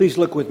Please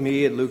look with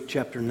me at Luke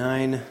chapter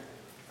 9.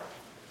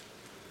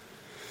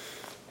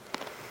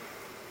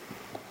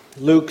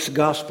 Luke's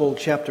Gospel,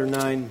 chapter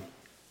 9.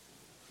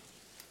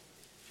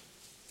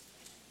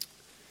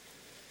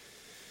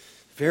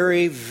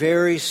 Very,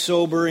 very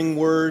sobering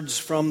words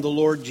from the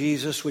Lord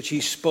Jesus, which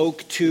he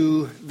spoke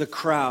to the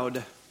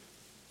crowd.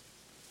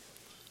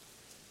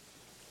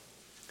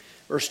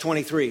 Verse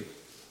 23.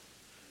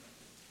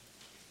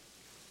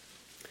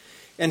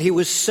 And he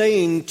was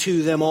saying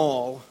to them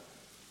all,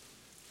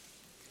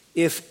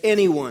 if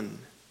anyone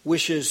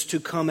wishes to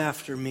come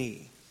after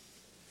me,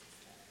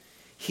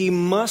 he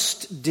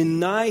must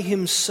deny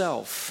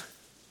himself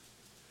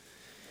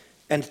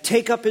and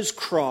take up his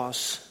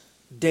cross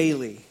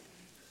daily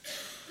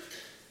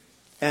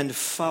and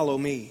follow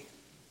me.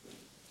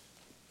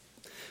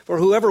 For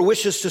whoever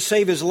wishes to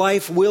save his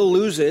life will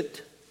lose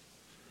it,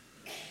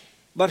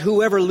 but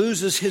whoever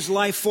loses his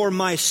life for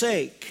my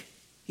sake,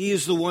 he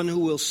is the one who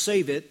will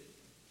save it.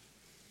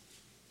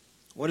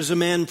 What is a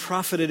man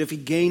profited if he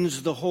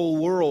gains the whole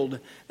world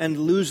and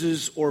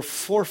loses or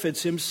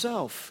forfeits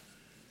himself?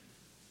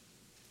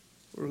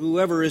 For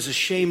whoever is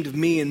ashamed of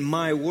me and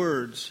my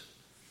words,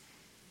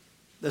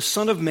 the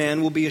Son of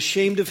Man will be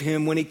ashamed of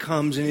him when he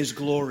comes in his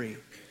glory,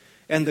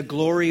 and the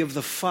glory of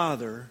the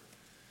Father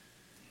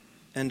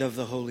and of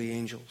the holy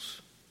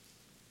angels.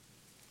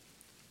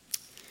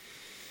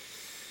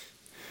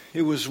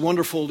 It was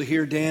wonderful to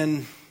hear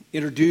Dan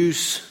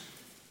introduce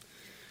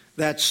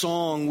that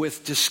song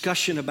with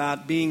discussion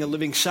about being a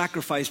living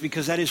sacrifice,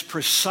 because that is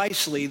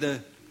precisely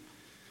the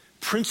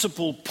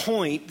principal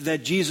point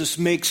that Jesus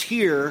makes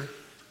here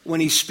when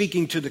he's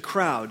speaking to the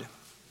crowd.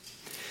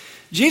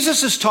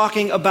 Jesus is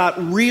talking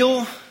about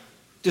real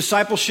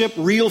discipleship,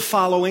 real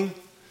following.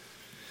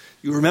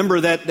 You remember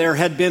that there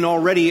had been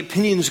already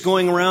opinions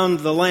going around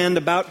the land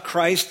about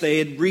Christ. They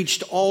had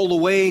reached all the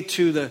way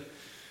to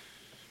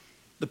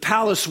the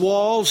palace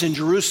walls in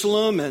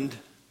Jerusalem and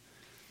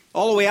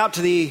all the way out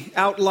to the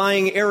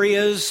outlying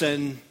areas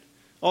and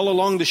all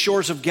along the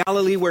shores of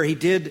Galilee, where he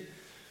did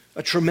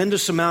a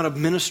tremendous amount of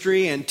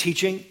ministry and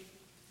teaching.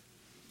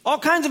 All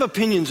kinds of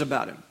opinions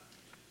about him.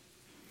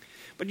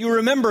 But you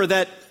remember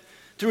that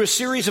through a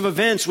series of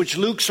events which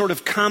Luke sort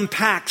of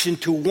compacts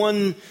into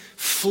one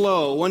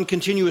flow, one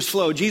continuous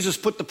flow, Jesus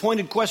put the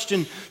pointed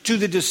question to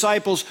the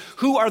disciples,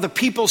 who are the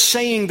people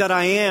saying that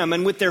I am?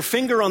 And with their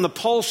finger on the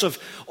pulse of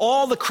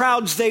all the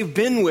crowds they've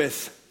been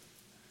with,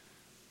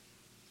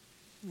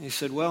 he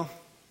said, well,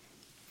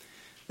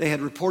 they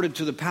had reported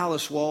to the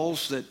palace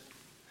walls that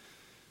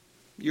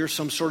you're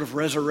some sort of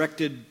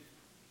resurrected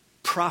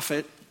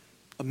prophet,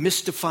 a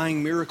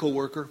mystifying miracle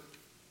worker,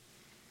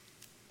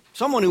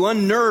 someone who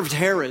unnerved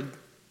Herod.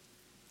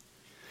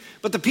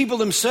 But the people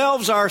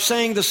themselves are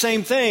saying the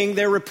same thing.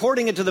 They're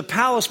reporting it to the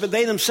palace, but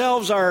they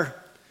themselves are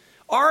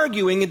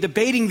arguing and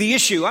debating the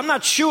issue. I'm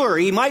not sure.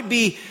 He might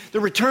be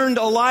the returned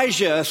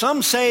Elijah.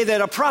 Some say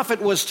that a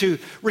prophet was to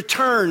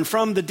return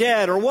from the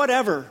dead or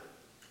whatever.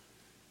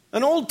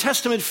 An Old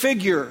Testament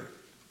figure.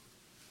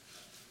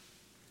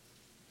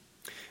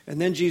 And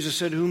then Jesus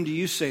said, whom do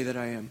you say that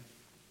I am?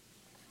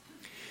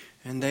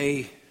 And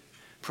they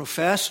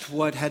professed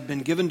what had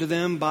been given to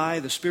them by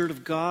the Spirit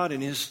of God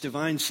in His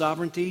divine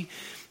sovereignty.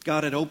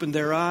 God had opened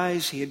their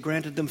eyes. He had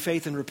granted them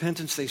faith and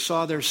repentance. They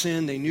saw their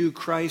sin. They knew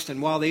Christ.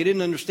 And while they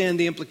didn't understand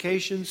the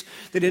implications,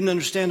 they didn't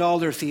understand all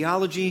their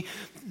theology,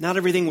 not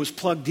everything was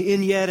plugged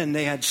in yet, and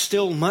they had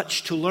still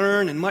much to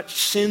learn and much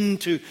sin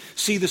to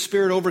see the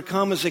Spirit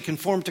overcome as they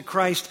conformed to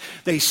Christ.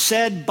 They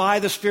said by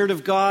the Spirit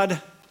of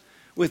God,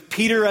 with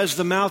Peter as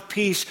the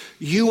mouthpiece,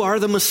 you are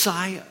the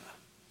Messiah.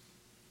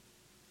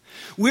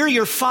 We're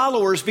your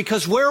followers,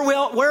 because where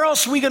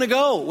else are we going to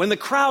go? When the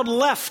crowd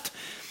left,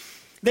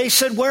 they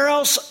said, where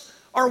else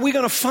are we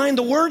going to find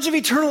the words of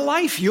eternal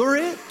life? You're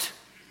it.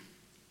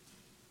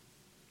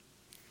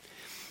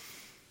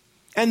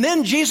 And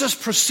then Jesus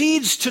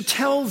proceeds to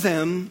tell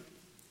them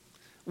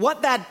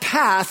what that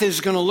path is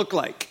going to look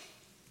like.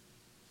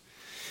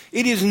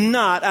 It is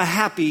not a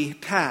happy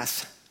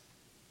path.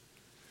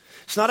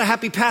 It's not a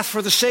happy path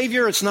for the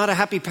Savior. It's not a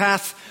happy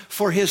path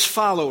for His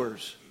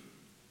followers.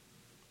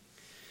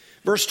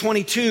 Verse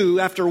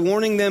 22, after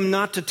warning them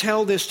not to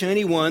tell this to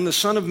anyone, the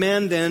Son of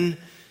Man then,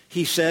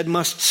 he said,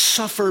 must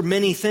suffer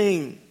many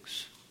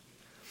things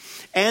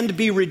and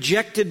be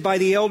rejected by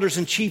the elders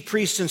and chief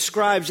priests and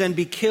scribes and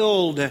be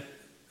killed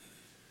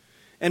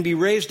and be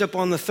raised up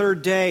on the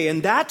third day.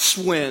 And that's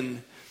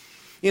when,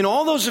 in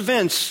all those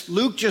events,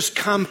 Luke just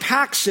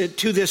compacts it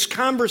to this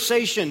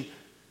conversation.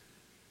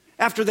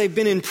 After they've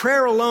been in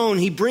prayer alone,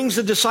 he brings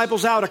the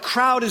disciples out. A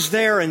crowd is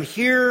there, and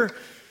here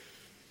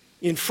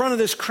in front of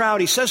this crowd,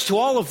 he says to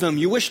all of them,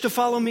 you wish to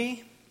follow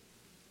me?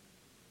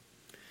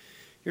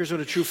 Here's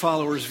what a true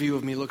follower's view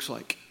of me looks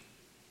like.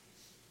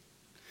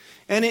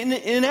 And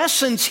in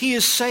essence, he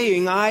is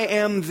saying, I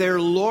am their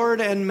Lord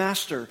and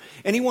Master.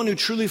 Anyone who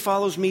truly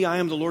follows me, I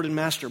am the Lord and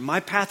Master. My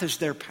path is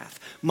their path.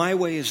 My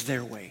way is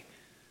their way.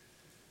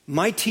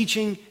 My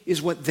teaching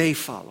is what they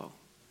follow.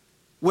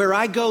 Where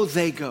I go,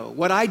 they go.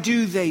 What I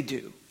do, they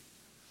do.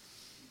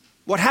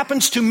 What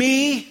happens to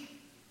me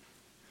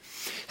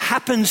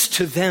happens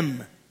to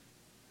them.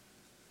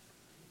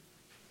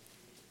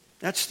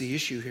 That's the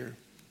issue here.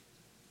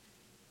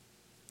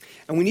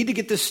 And we need to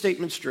get this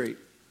statement straight.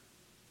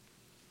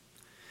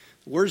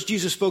 The words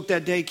Jesus spoke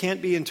that day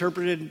can't be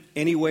interpreted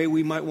any way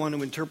we might want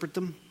to interpret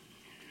them.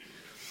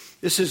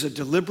 This is a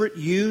deliberate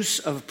use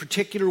of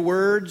particular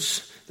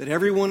words that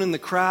everyone in the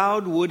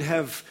crowd would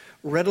have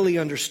readily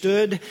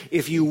understood.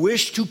 If you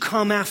wish to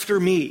come after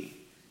me.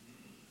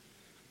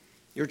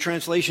 Your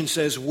translation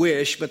says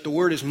wish, but the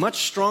word is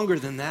much stronger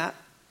than that.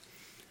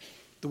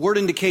 The word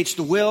indicates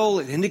the will.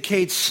 It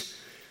indicates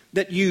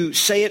that you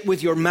say it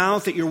with your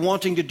mouth, that you're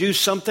wanting to do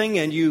something,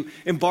 and you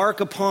embark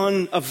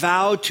upon a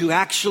vow to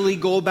actually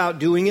go about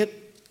doing it.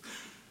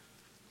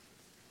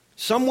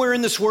 Somewhere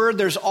in this word,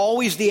 there's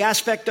always the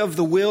aspect of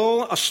the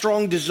will, a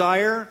strong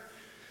desire.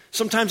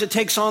 Sometimes it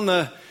takes on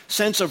the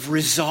sense of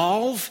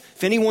resolve.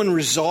 If anyone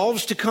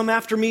resolves to come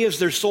after me as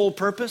their sole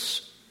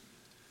purpose.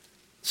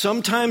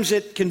 Sometimes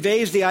it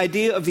conveys the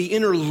idea of the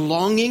inner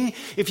longing.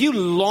 If you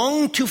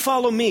long to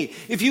follow me,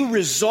 if you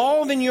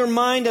resolve in your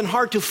mind and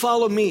heart to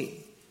follow me.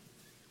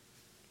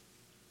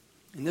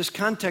 In this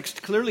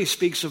context, clearly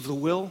speaks of the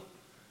will.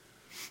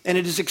 And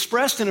it is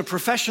expressed in a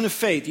profession of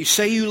faith. You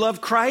say you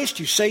love Christ.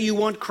 You say you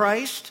want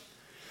Christ.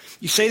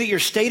 You say that your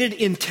stated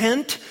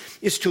intent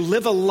is to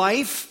live a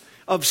life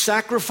of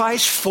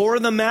sacrifice for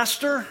the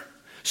Master,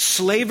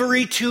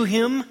 slavery to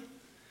Him,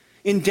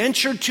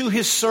 indentured to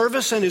His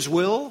service and His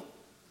will.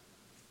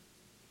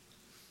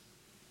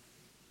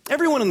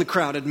 Everyone in the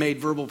crowd had made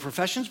verbal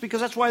professions because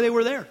that's why they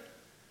were there.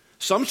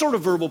 Some sort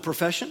of verbal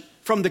profession.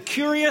 From the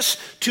curious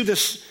to the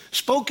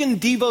spoken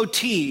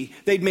devotee,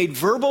 they'd made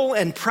verbal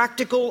and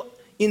practical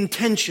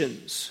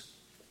intentions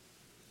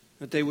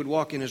that they would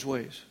walk in His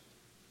ways.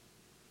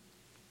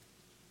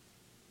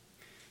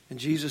 And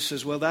Jesus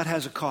says, well, that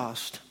has a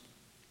cost.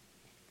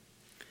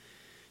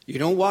 You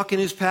don't walk in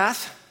His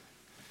path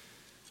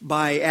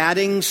by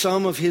adding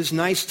some of His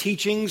nice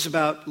teachings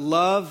about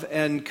love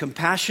and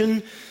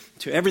compassion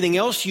to everything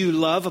else you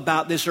love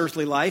about this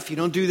earthly life. You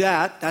don't do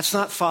that. That's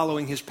not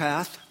following His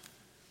path.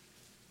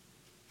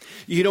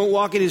 You don't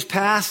walk in His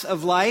path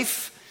of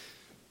life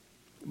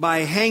by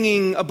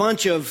hanging a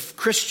bunch of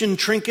Christian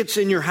trinkets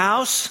in your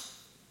house.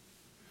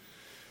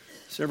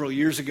 Several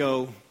years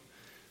ago,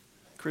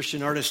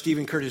 Christian artist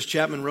Stephen Curtis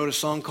Chapman wrote a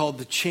song called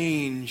The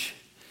Change.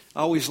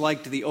 I always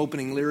liked the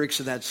opening lyrics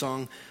of that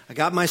song. I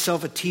got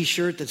myself a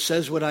t-shirt that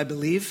says what I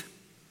believe.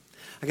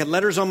 I got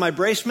letters on my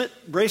bracelet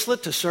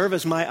to serve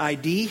as my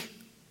ID.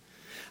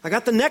 I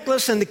got the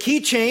necklace and the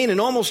keychain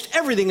and almost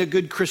everything a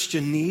good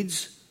Christian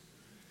needs.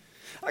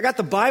 I got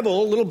the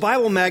Bible, little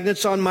Bible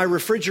magnets on my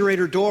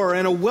refrigerator door,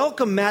 and a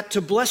welcome mat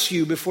to bless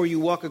you before you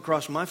walk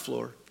across my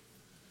floor.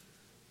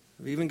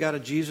 I've even got a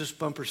Jesus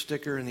bumper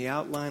sticker and the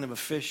outline of a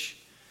fish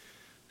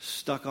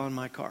stuck on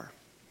my car.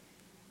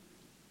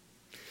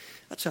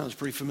 That sounds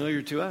pretty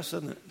familiar to us,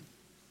 doesn't it?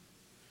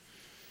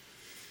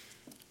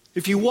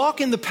 If you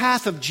walk in the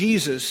path of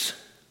Jesus,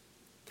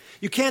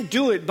 you can't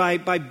do it by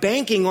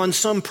banking on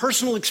some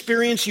personal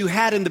experience you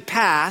had in the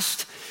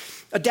past,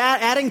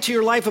 adding to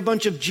your life a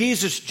bunch of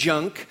Jesus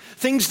junk,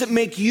 things that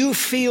make you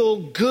feel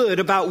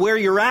good about where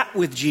you're at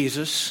with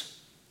Jesus.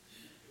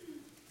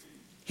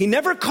 He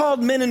never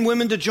called men and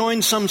women to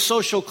join some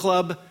social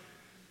club,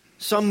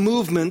 some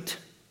movement.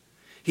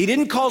 He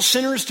didn't call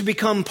sinners to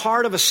become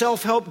part of a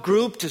self-help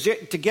group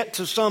to get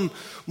to some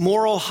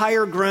moral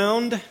higher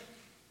ground.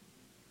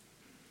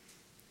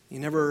 He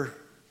never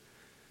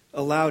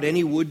allowed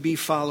any would-be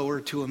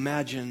follower to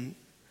imagine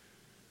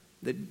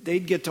that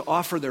they'd get to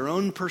offer their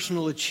own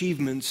personal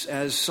achievements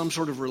as some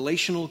sort of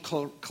relational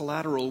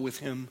collateral with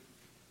Him.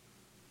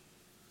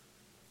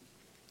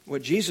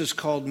 What Jesus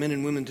called men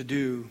and women to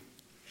do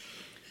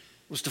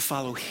was to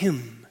follow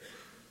Him,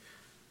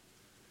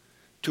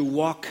 to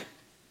walk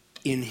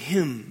in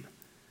Him,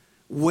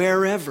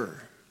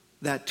 wherever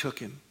that took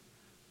Him,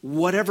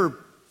 whatever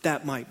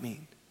that might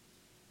mean.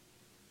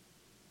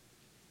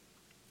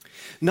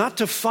 Not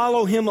to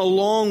follow Him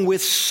along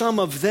with some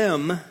of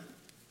them,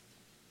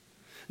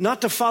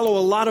 not to follow a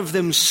lot of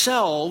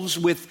themselves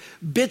with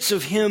bits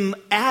of Him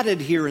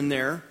added here and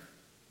there.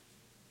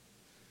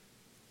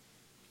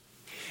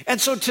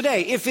 And so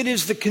today, if it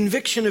is the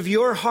conviction of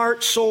your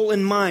heart, soul,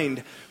 and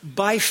mind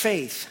by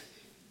faith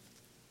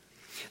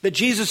that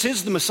Jesus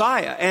is the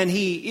Messiah and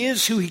He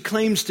is who He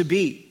claims to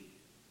be,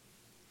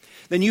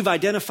 then you've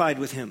identified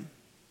with Him.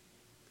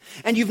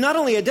 And you've not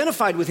only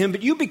identified with Him,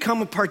 but you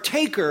become a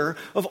partaker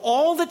of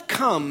all that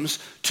comes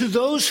to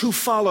those who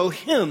follow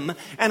Him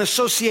and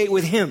associate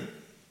with Him.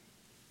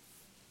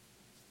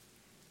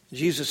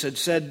 Jesus had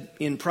said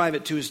in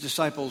private to His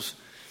disciples,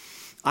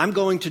 I'm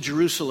going to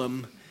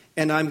Jerusalem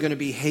and I'm going to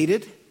be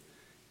hated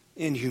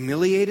and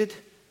humiliated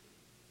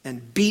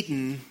and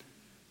beaten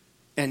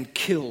and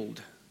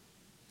killed.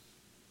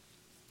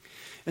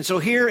 And so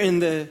here in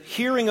the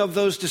hearing of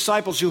those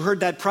disciples who heard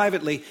that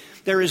privately,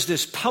 there is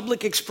this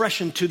public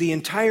expression to the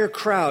entire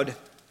crowd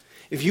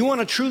If you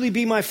want to truly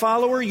be my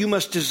follower, you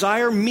must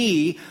desire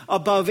me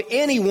above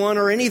anyone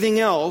or anything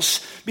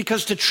else,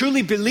 because to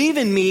truly believe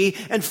in me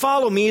and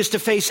follow me is to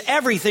face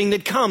everything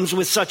that comes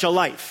with such a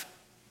life.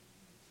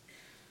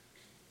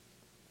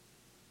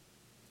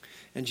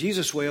 And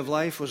Jesus' way of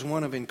life was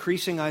one of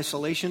increasing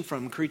isolation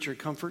from creature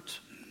comforts.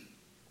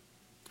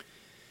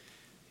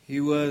 He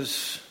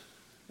was,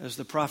 as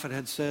the prophet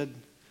had said,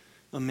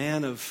 a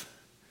man of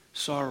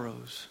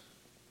sorrows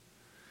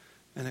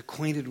and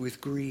acquainted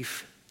with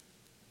grief.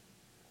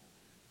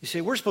 You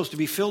say, we're supposed to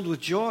be filled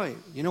with joy.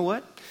 You know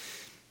what?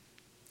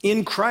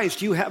 In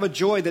Christ, you have a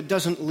joy that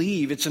doesn't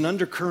leave. It's an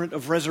undercurrent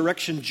of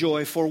resurrection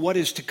joy for what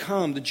is to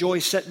come. The joy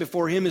set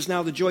before him is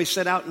now the joy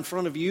set out in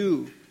front of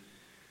you.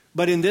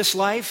 But in this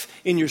life,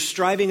 in your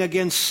striving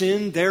against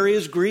sin, there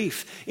is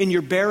grief. In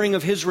your bearing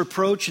of his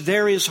reproach,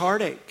 there is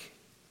heartache,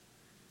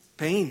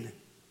 pain.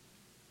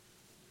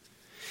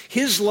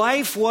 His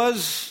life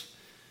was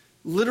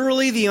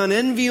literally the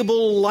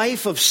unenviable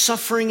life of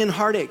suffering and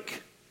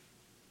heartache.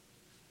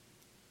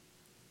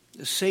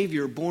 The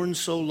Savior, born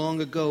so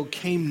long ago,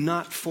 came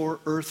not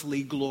for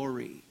earthly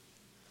glory.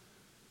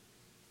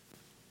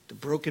 The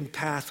broken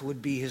path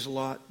would be his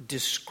lot.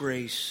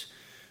 Disgrace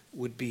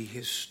would be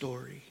his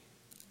story.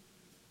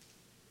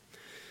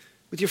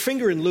 With your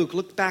finger in Luke,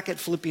 look back at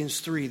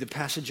Philippians 3, the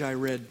passage I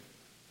read.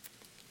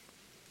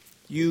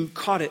 You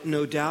caught it,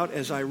 no doubt,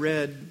 as I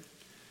read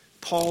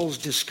Paul's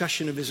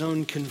discussion of his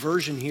own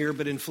conversion here.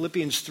 But in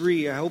Philippians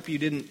 3, I hope you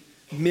didn't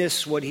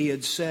miss what he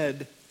had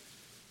said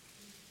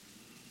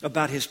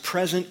about his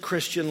present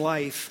Christian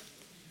life.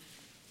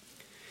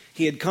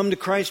 He had come to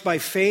Christ by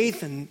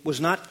faith and was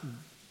not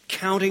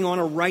counting on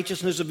a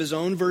righteousness of his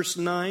own, verse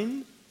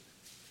 9.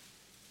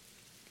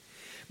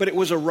 But it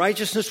was a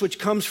righteousness which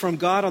comes from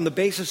God on the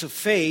basis of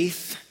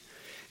faith.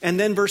 And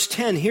then verse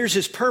 10, here's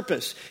his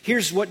purpose.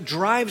 Here's what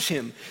drives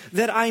him.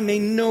 That I may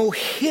know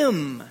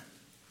him.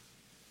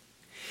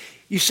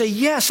 You say,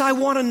 yes, I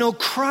want to know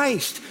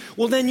Christ.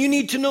 Well, then you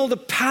need to know the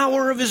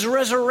power of his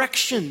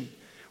resurrection.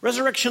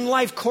 Resurrection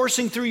life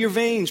coursing through your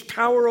veins,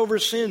 power over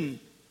sin.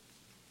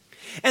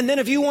 And then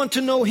if you want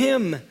to know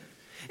him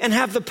and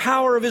have the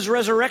power of his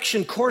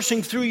resurrection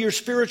coursing through your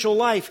spiritual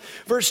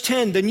life, verse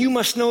 10, then you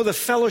must know the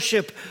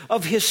fellowship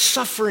of his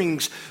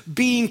sufferings,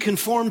 being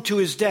conformed to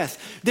his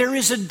death. There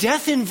is a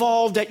death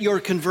involved at your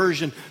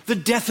conversion, the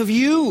death of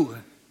you.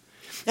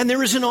 And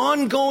there is an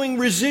ongoing,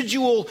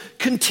 residual,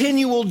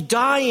 continual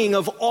dying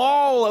of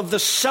all of the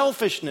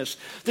selfishness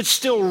that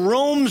still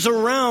roams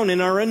around in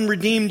our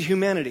unredeemed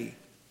humanity.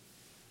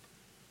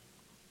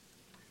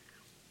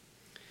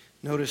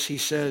 Notice he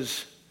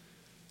says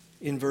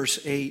in verse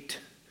 8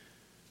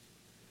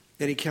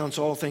 that he counts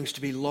all things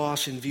to be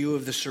loss in view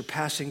of the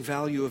surpassing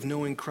value of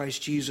knowing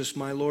Christ Jesus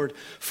my Lord,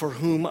 for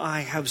whom I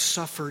have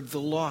suffered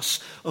the loss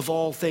of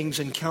all things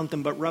and count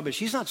them but rubbish.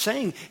 He's not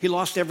saying he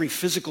lost every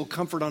physical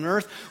comfort on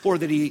earth, or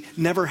that he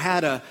never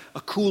had a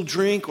cool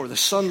drink or the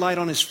sunlight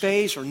on his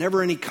face or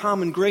never any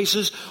common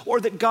graces, or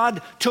that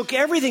God took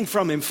everything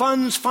from him,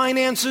 funds,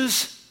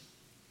 finances,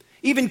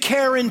 even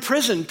care in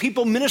prison.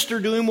 People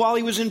ministered to him while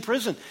he was in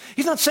prison.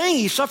 He's not saying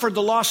he suffered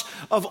the loss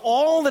of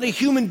all that a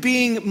human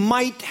being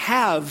might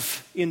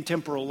have in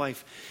temporal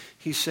life.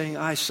 He's saying,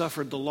 I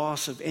suffered the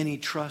loss of any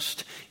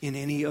trust in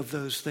any of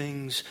those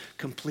things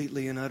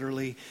completely and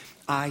utterly.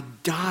 I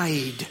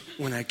died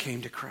when I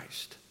came to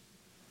Christ.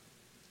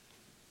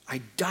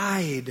 I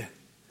died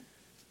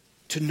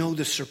to know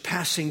the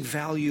surpassing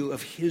value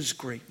of his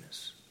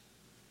greatness.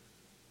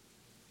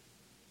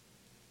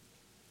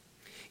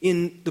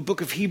 In the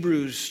book of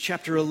Hebrews,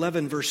 chapter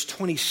 11, verse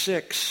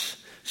 26,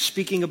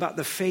 speaking about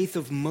the faith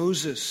of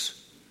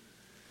Moses,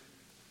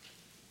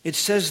 it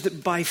says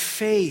that by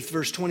faith,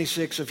 verse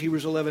 26 of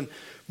Hebrews 11,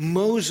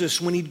 Moses,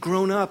 when he'd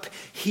grown up,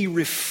 he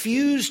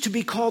refused to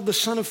be called the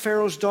son of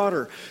Pharaoh's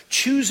daughter,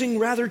 choosing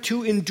rather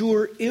to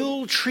endure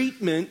ill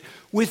treatment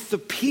with the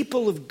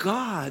people of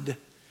God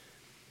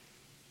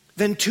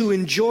than to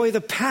enjoy the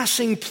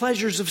passing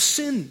pleasures of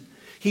sin.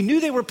 He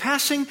knew they were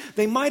passing.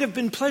 They might have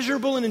been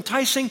pleasurable and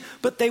enticing,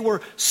 but they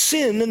were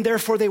sin, and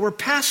therefore they were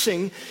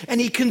passing.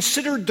 And he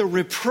considered the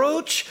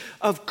reproach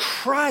of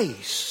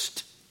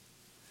Christ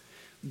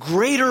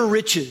greater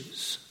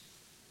riches,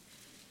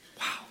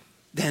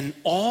 than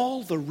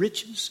all the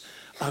riches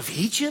of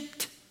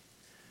Egypt.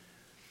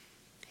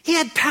 He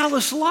had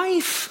palace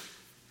life.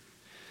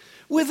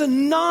 With a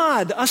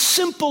nod, a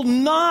simple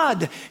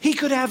nod, he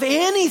could have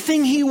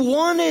anything he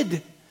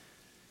wanted.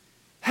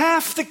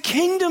 Half the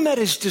kingdom at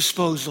his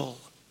disposal.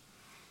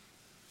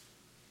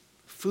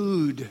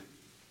 Food,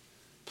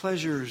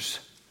 pleasures,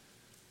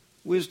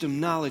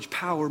 wisdom, knowledge,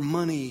 power,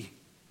 money,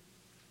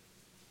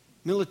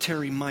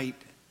 military might.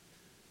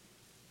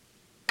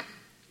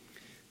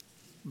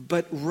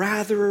 But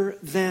rather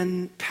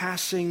than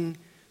passing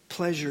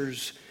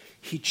pleasures,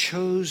 he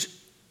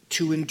chose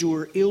to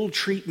endure ill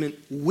treatment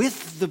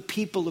with the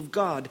people of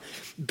God,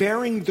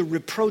 bearing the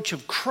reproach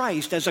of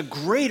Christ as a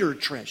greater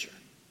treasure.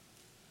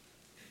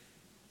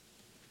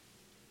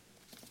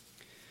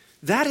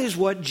 That is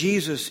what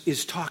Jesus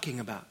is talking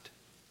about.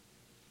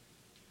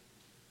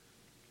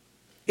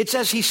 It's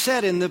as he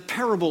said in the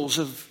parables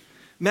of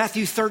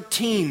Matthew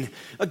 13.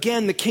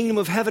 Again, the kingdom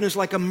of heaven is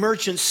like a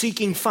merchant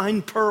seeking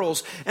fine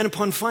pearls. And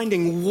upon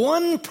finding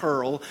one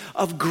pearl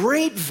of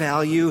great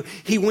value,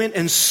 he went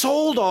and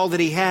sold all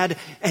that he had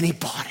and he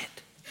bought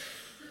it.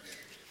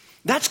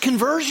 That's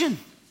conversion.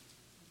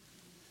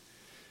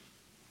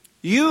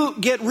 You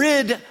get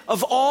rid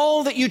of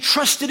all that you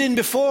trusted in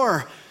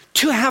before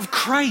to have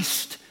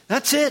Christ.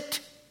 That's it.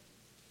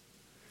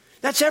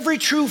 That's every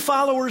true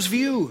follower's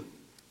view.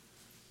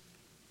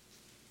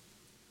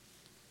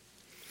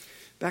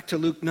 Back to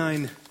Luke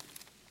 9.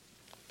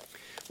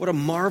 What a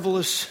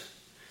marvelous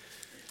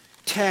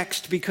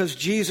text, because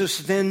Jesus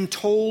then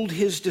told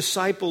his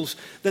disciples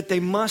that they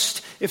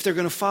must, if they're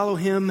going to follow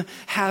him,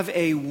 have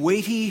a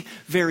weighty,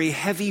 very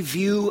heavy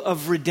view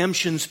of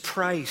redemption's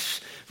price.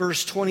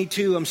 Verse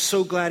 22, I'm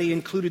so glad he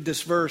included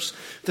this verse.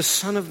 The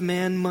Son of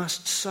Man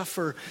must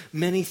suffer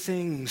many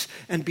things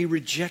and be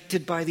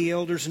rejected by the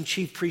elders and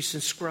chief priests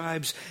and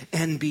scribes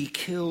and be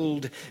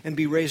killed and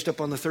be raised up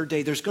on the third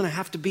day. There's going to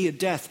have to be a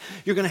death.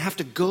 You're going to have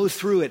to go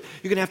through it.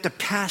 You're going to have to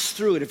pass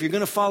through it. If you're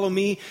going to follow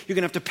me, you're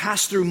going to have to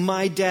pass through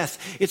my death.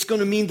 It's going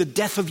to mean the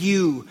death of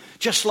you.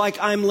 Just like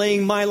I'm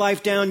laying my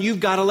life down, you've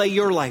got to lay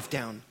your life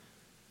down.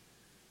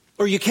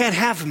 Or you can't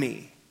have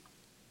me.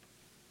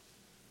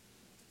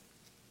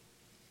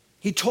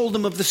 He told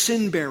them of the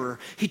sin bearer.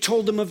 He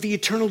told them of the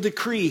eternal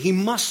decree. He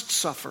must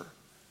suffer.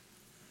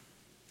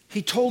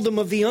 He told them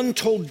of the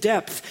untold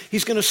depth.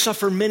 He's going to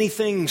suffer many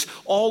things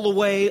all the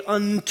way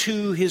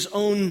unto his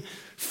own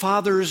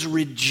Father's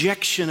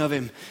rejection of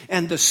him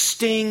and the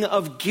sting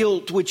of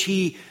guilt which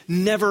he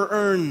never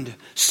earned,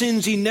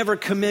 sins he never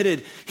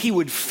committed. He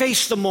would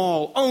face them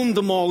all, own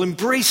them all,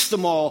 embrace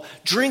them all,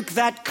 drink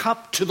that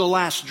cup to the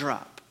last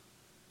drop.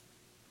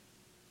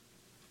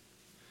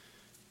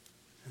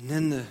 And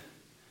then the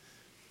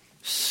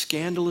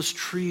scandalous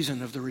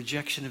treason of the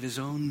rejection of his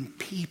own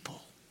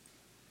people.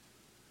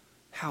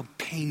 How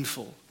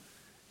painful.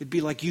 It'd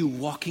be like you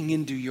walking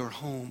into your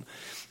home,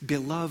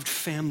 beloved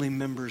family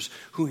members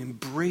who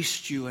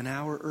embraced you an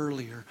hour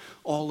earlier,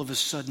 all of a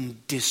sudden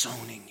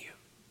disowning you.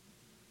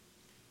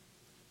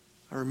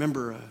 I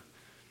remember a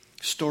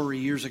story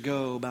years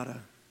ago about a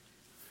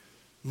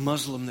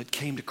Muslim that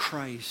came to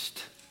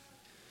Christ.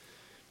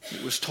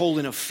 It was told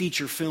in a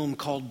feature film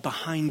called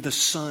Behind the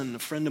Sun. A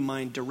friend of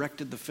mine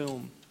directed the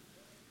film.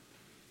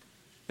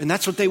 And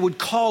that's what they would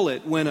call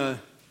it when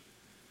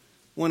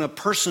a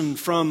person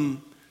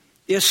from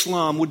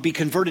Islam would be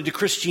converted to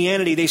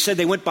Christianity. They said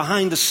they went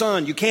behind the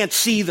sun. You can't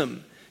see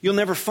them. You'll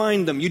never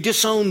find them. You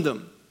disown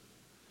them.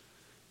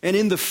 And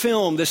in the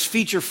film, this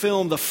feature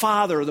film,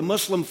 the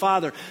Muslim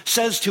father,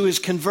 says to his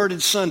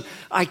converted son,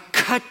 I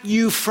cut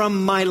you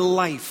from my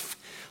life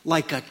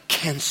like a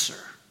cancer.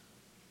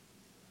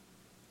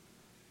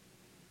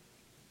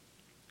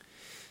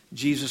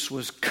 Jesus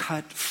was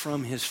cut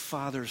from his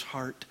Father's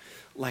heart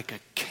like a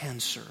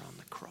cancer on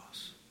the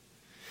cross.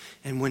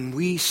 And when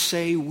we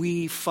say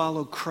we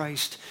follow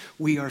Christ,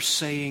 we are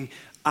saying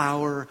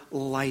our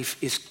life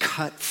is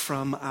cut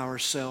from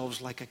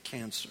ourselves like a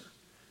cancer,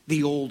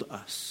 the old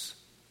us,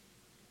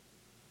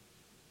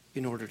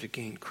 in order to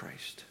gain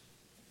Christ.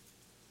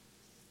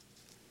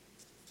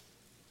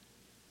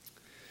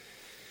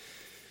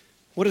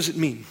 What does it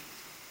mean?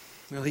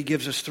 Well, he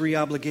gives us 3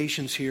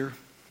 obligations here,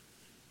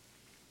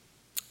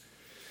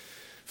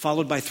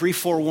 followed by 3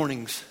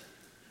 forewarnings.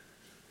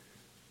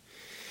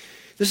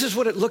 This is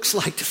what it looks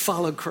like to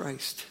follow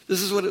Christ.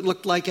 This is what it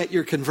looked like at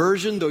your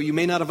conversion, though you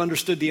may not have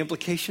understood the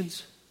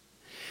implications.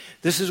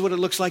 This is what it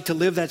looks like to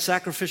live that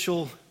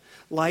sacrificial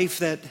life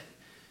that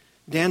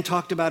Dan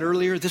talked about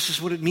earlier. This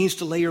is what it means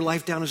to lay your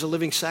life down as a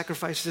living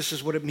sacrifice. This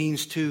is what it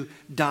means to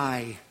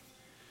die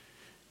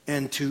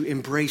and to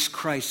embrace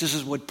Christ. This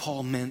is what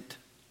Paul meant.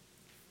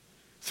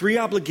 3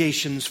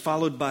 obligations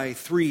followed by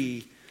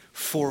 3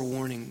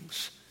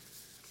 forewarnings.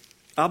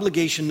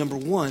 Obligation number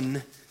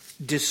 1,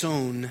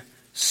 disown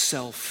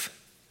self.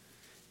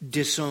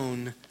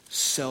 Disown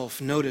self.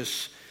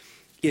 Notice,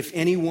 if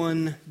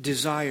anyone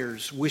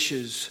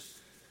wishes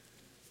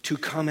to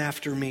come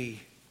after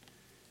me,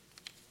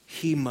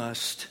 he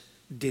must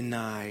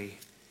deny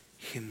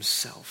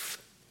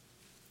himself.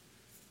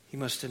 He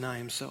must deny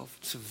himself.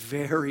 It's a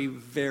very,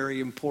 very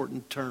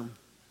important term.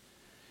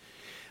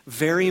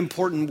 Very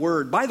important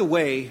word. By the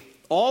way,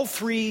 all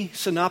 3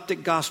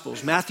 synoptic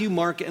gospels, Matthew,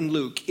 Mark, and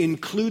Luke,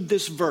 include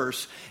this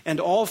verse, and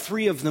all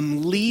 3 of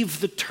them leave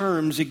the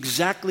terms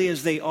exactly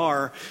as they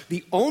are.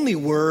 The only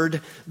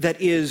word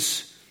that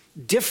is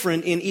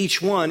different in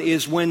each one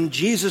is when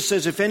Jesus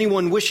says, if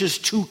anyone wishes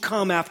to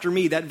come after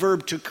me, that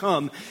verb to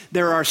come,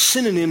 there are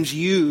synonyms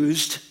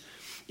used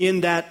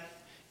in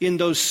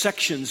those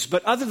sections.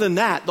 But other than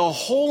that, the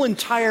whole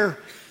entire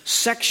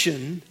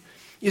section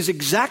is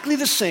exactly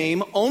the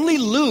same. Only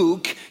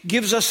Luke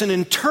gives us an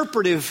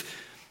interpretive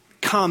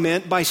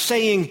comment by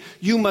saying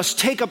you must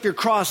take up your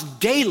cross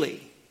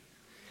daily.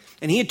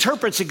 And he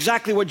interprets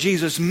exactly what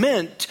Jesus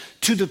meant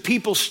to the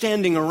people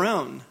standing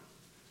around.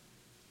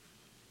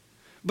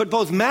 But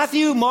both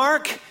Matthew,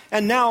 Mark,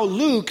 and now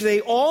Luke,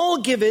 they all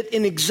give it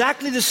in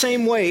exactly the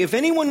same way. If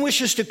anyone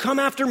wishes to come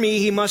after me,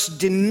 he must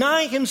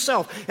deny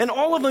himself. And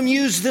all of them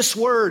use this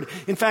word.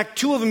 In fact,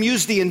 2 of them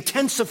use the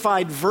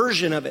intensified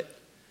version of it.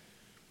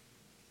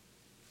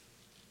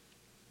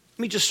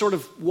 Let me just sort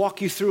of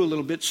walk you through a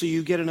little bit so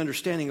you get an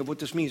understanding of what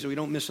this means so we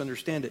don't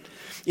misunderstand it.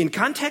 In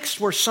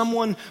context where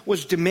someone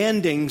was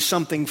demanding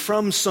something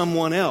from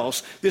someone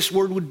else, this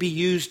word would be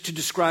used to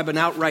describe an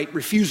outright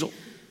refusal.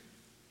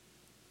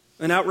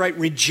 An outright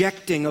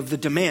rejecting of the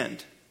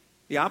demand.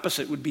 The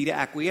opposite would be to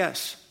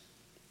acquiesce.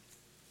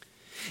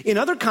 In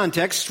other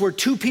contexts where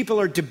 2 people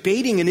are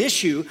debating an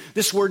issue,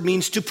 this word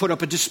means to put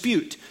up a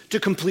dispute, to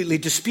completely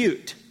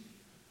dispute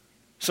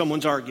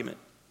someone's argument.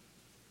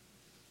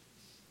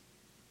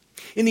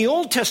 In the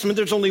Old Testament,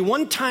 there's only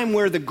one time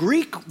where the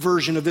Greek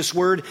version of this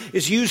word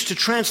is used to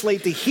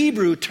translate the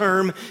Hebrew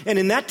term, and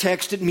in that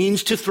text it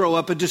means to throw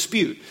up a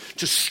dispute,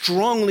 to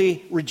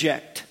strongly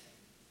reject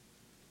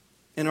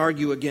and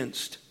argue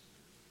against.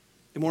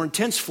 The more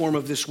intense form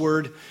of this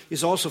word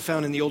is also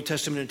found in the Old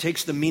Testament. It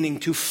takes the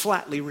meaning to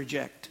flatly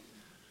reject.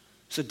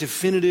 It's a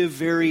definitive,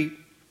 very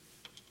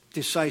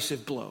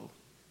decisive blow.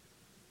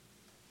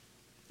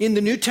 In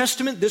the New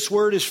Testament, this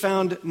word is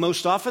found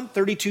most often,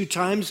 32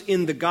 times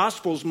in the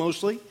Gospels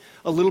mostly,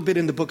 a little bit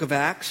in the book of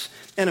Acts,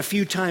 and a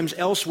few times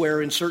elsewhere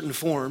in certain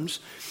forms.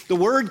 The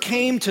word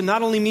came to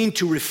not only mean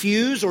to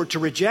refuse or to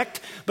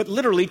reject, but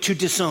literally to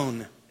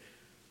disown.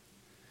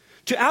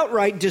 To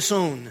outright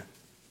disown.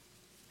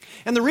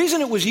 And the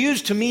reason it was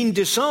used to mean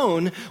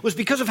disown was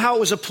because of how it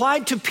was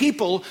applied to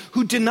people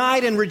who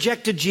denied and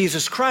rejected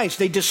Jesus Christ.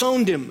 They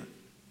disowned him.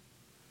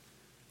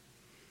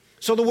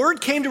 So the word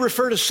came to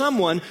refer to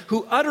someone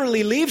who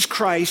utterly leaves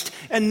Christ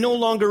and no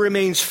longer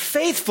remains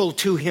faithful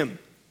to him.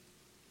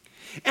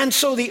 And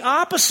so the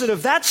opposite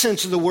of that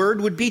sense of the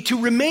word would be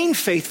to remain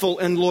faithful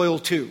and loyal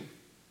to.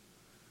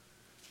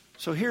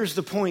 So here's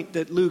the point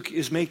that Luke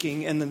is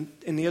making and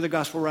the other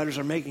gospel writers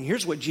are making.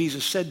 Here's what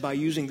Jesus said by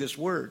using this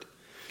word.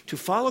 To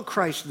follow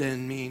Christ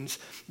then means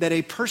that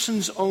a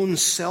person's own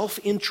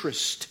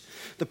self-interest,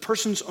 the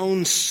person's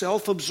own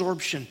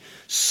self-absorption,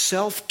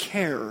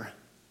 self-care,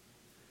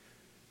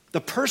 the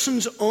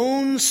person's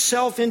own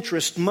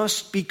self-interest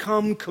must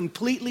become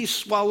completely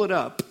swallowed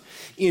up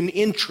in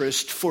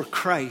interest for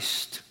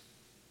Christ.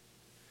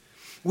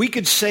 We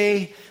could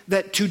say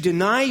that to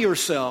deny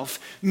yourself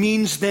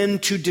means then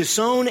to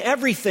disown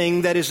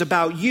everything that is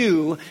about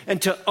you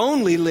and to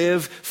only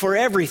live for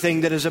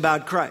everything that is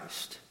about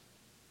Christ.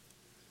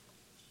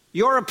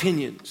 Your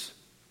opinions,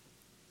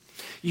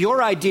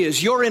 your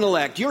ideas, your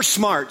intellect, your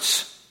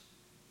smarts,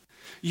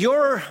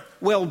 your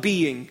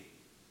well-being,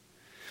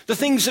 the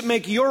things that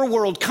make your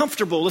world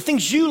comfortable, the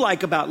things you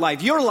like about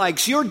life, your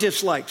likes, your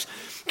dislikes.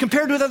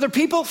 Compared with other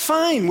people,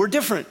 fine, we're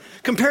different.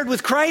 Compared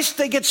with Christ,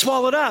 they get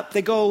swallowed up,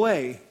 they go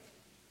away.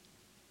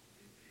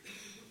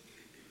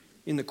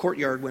 In the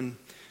courtyard, when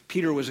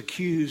Peter was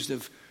accused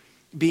of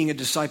being a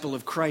disciple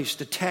of Christ,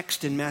 the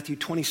text in Matthew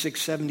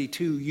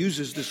 26:72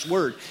 uses this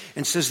word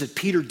and says that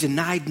Peter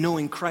denied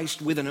knowing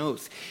Christ with an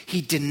oath.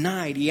 He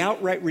denied, he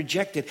outright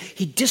rejected,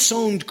 he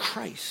disowned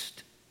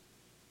Christ.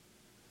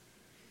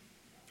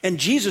 And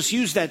Jesus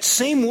used that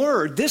same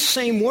word, this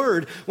same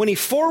word, when he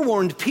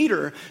forewarned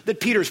Peter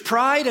that Peter's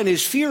pride and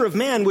his fear of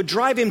man would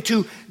drive him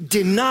to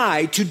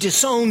deny, to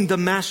disown the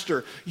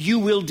master. You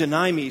will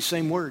deny me,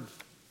 same word.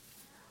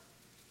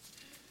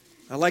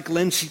 I like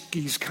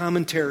Lenski's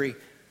commentary.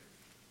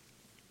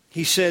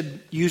 He said,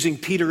 using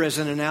Peter as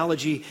an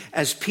analogy,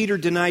 as Peter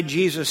denied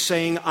Jesus,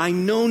 saying, I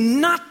know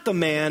not the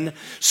man,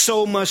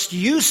 so must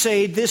you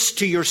say this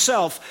to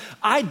yourself,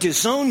 I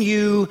disown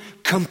you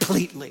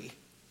completely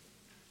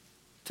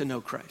to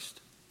know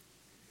Christ.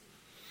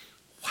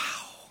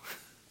 Wow.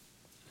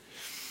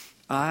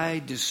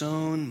 I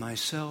disown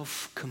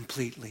myself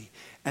completely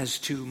as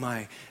to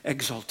my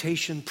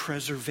exaltation,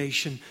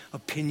 preservation,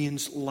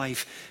 opinions,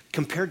 life.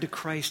 Compared to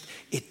Christ,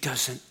 it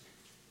doesn't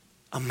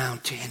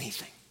amount to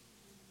anything.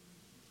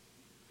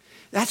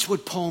 That's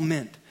what Paul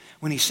meant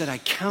when he said, I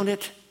count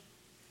it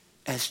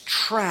as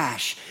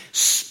trash,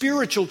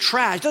 spiritual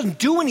trash. It doesn't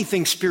do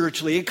anything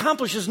spiritually. It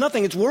accomplishes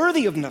nothing. It's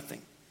worthy of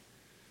nothing.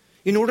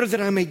 In order that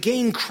I may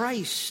gain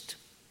Christ.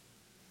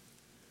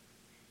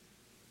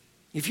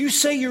 If you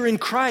say you're in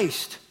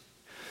Christ,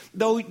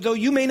 though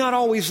you may not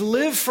always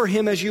live for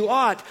him as you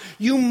ought,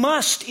 you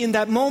must, in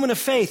that moment of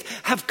faith,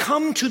 have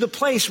come to the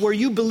place where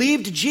you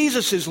believed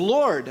Jesus is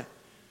Lord.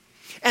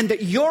 And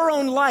that your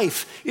own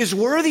life is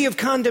worthy of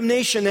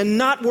condemnation and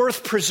not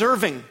worth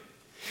preserving.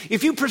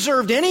 If you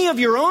preserved any of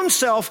your own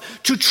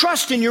self to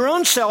trust in your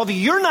own self,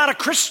 you're not a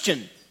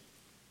Christian.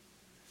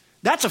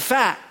 That's a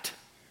fact.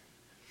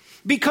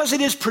 Because it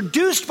is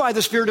produced by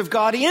the Spirit of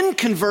God in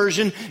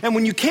conversion, and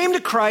when you came to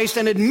Christ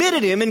and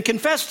admitted him and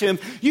confessed him,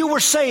 you were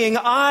saying,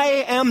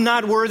 I am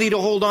not worthy to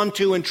hold on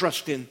to and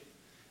trust in.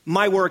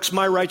 My works,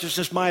 my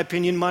righteousness, my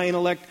opinion, my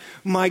intellect,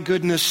 my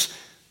goodness,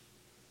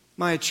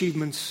 my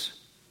achievements.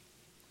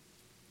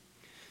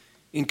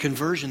 In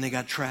conversion, they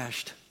got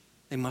trashed.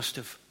 They must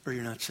have, or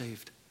you're not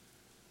saved.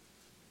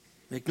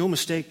 Make no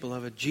mistake,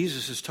 beloved,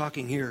 Jesus is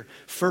talking here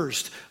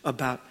first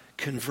about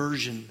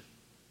conversion.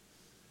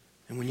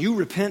 And when you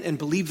repent and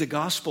believe the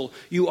gospel,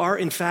 you are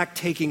in fact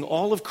taking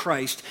all of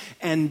Christ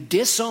and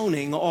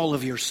disowning all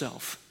of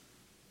yourself.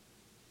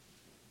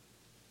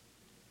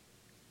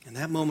 And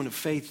that moment of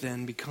faith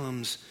then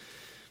becomes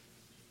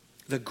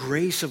the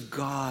grace of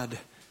God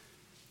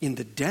in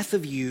the death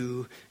of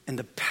you and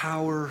the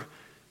power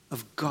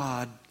of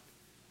God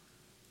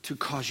to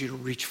cause you to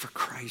reach for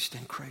Christ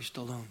and Christ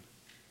alone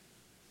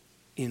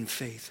in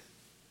faith.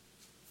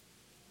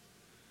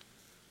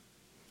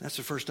 That's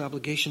the first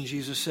obligation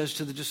Jesus says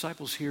to the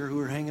disciples here who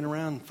are hanging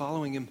around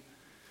following him.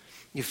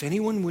 If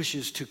anyone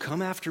wishes to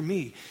come after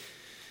me,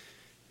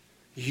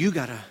 you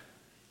got to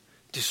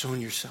disown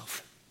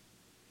yourself.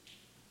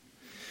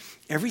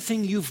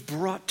 Everything you've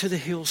brought to the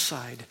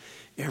hillside,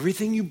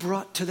 everything you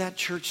brought to that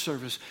church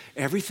service,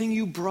 everything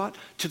you brought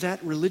to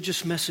that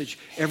religious message,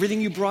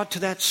 everything you brought to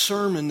that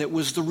sermon that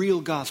was the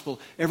real gospel,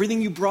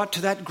 everything you brought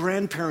to that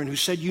grandparent who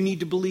said you need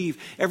to believe,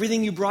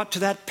 everything you brought to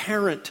that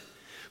parent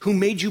who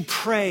made you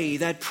pray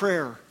that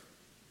prayer.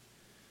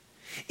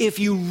 If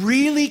you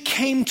really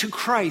came to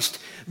Christ,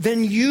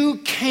 then you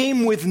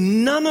came with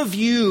none of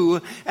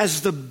you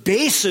as the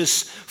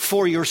basis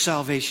for your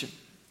salvation.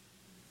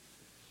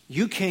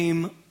 You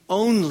came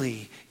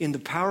only in the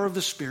power of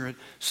the Spirit,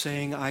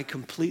 saying, I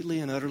completely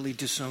and utterly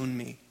disown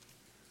me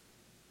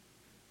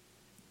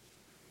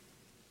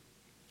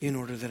in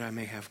order that I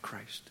may have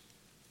Christ.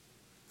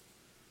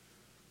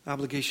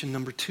 Obligation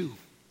number two.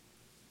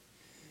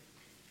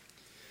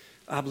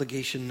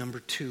 Obligation number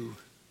two.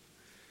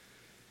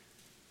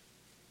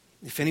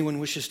 If anyone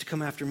wishes to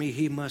come after me,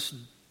 he must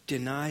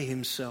deny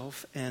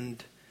himself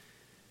and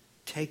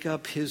take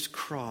up his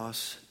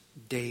cross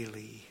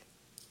daily.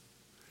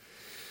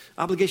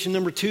 Obligation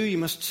number two, you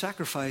must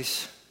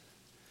sacrifice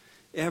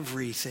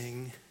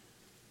everything.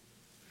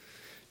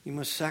 You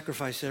must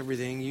sacrifice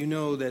everything. You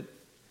know that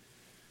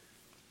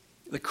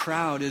the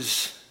crowd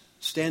is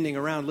standing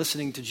around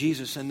listening to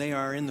Jesus, and they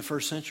are in the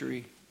first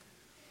century.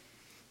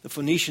 The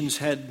Phoenicians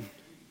had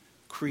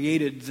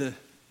created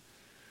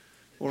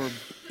or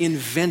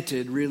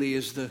invented, really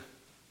is the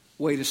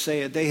way to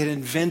say it. They had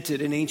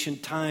invented in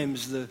ancient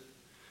times the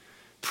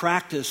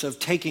practice of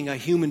taking a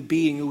human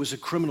being who was a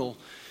criminal,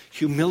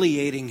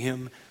 humiliating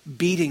him,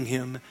 beating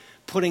him,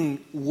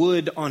 putting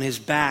wood on his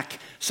back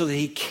so that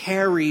he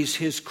carries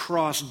his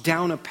cross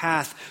down a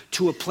path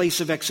to a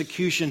place of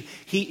execution.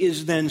 He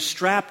is then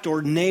strapped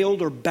or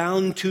nailed or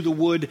bound to the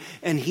wood,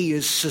 and he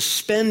is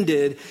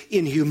suspended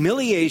in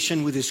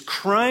humiliation with his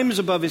crimes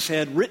above his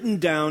head written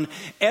down.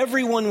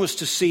 Everyone was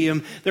to see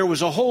him. There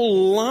was a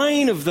whole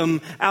line of them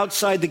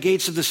outside the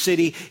gates of the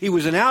city. He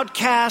was an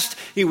outcast.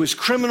 He was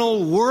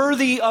criminal,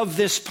 worthy of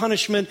this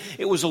punishment.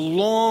 It was a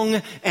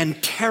long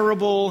and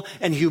terrible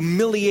and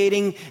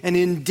humiliating and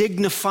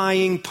indignifying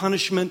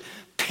punishment,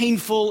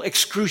 painful,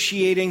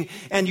 excruciating,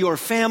 and your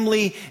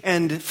family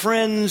and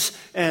friends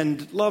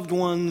and loved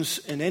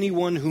ones and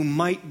anyone who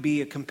might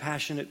be a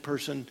compassionate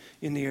person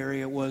in the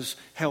area was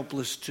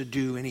helpless to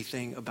do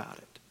anything about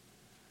it.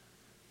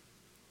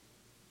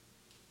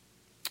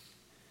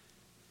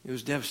 It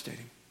was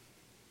devastating.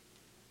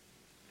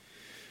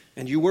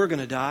 And you were going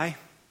to die.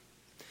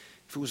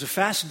 If it was a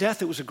fast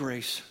death, it was a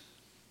grace.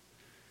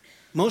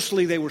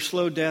 Mostly they were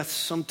slow deaths,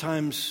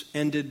 sometimes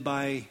ended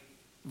by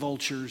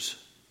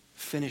vultures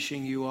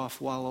finishing you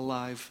off while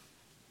alive.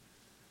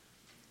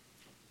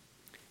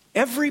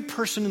 Every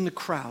person in the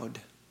crowd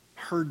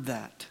heard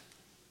that.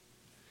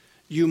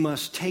 You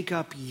must take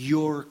up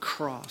your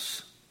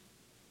cross.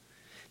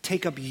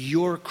 Take up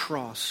your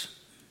cross.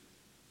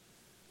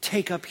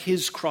 Take up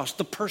his cross,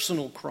 the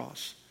personal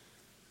cross.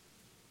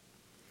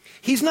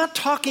 He's not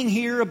talking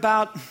here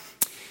about,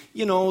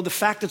 the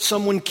fact that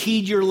someone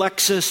keyed your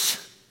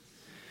Lexus,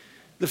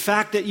 the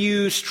fact that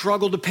you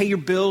struggle to pay your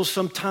bills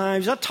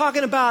sometimes. He's not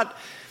talking about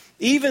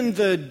even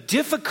the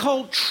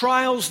difficult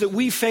trials that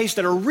we face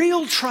that are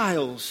real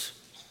trials.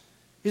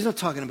 He's not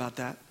talking about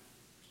that.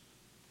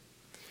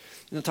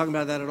 He's not talking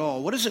about that at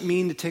all. What does it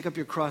mean to take up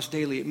your cross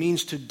daily? It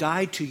means to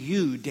die to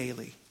you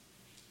daily.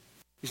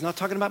 He's not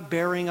talking about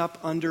bearing up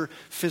under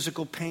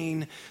physical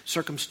pain,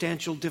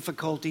 circumstantial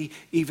difficulty,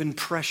 even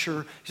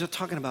pressure. He's not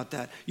talking about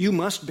that. You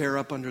must bear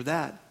up under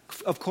that.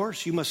 Of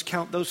course, you must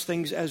count those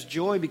things as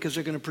joy because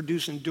they're going to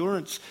produce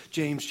endurance,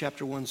 James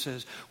chapter 1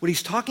 says. What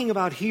he's talking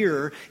about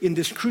here in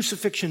this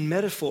crucifixion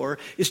metaphor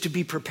is to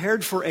be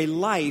prepared for a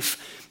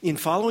life in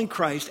following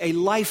Christ, a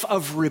life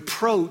of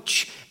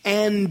reproach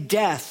and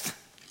death.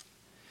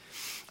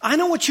 I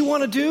know what you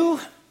want to do.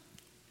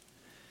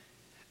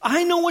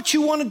 I know what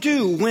you want to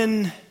do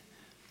when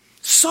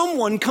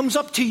someone comes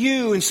up to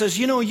you and says,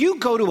 you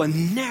go to a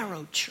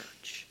narrow church.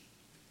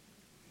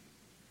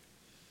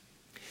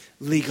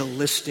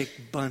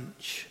 Legalistic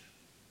bunch.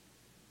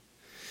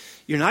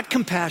 You're not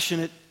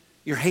compassionate.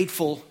 You're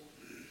hateful.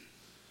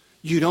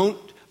 You don't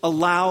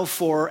allow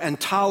for and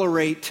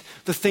tolerate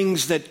the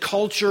things that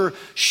culture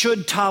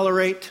should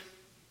tolerate.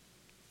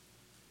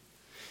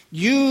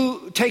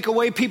 You take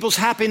away people's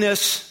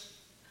happiness.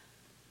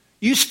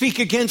 You speak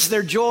against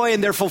their joy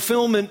and their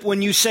fulfillment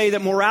when you say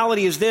that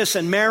morality is this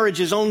and marriage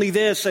is only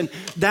this and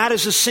that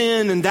is a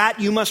sin and that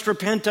you must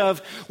repent of.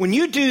 When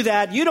you do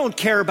that, you don't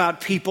care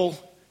about people.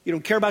 You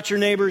don't care about your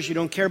neighbors. You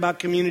don't care about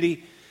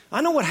community.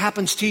 I know what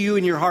happens to you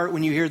in your heart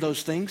when you hear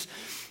those things.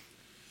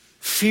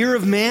 Fear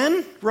of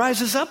man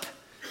rises up.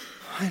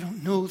 I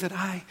don't know that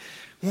I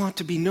want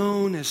to be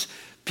known as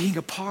being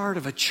a part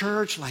of a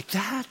church like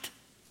that.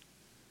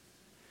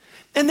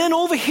 And then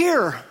over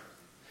here,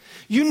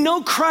 you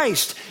know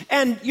Christ,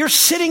 and you're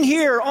sitting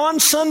here on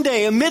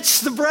Sunday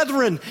amidst the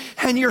brethren,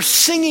 and you're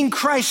singing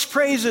Christ's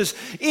praises.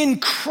 In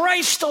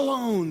Christ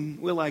alone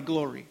will I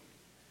glory.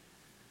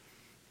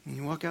 And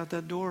you walk out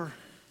that door,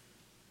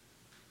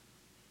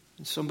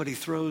 and somebody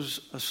throws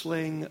a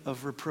sling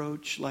of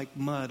reproach like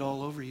mud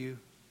all over you.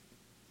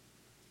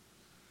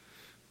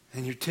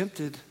 And you're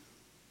tempted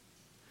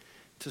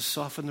to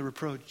soften the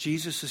reproach.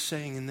 Jesus is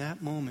saying in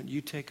that moment,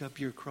 you take up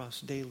your cross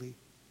daily.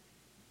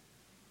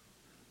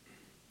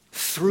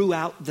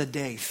 Throughout the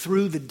day,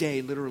 through the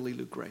day, literally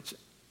Luke writes it.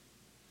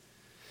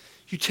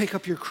 You take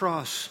up your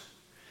cross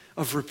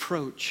of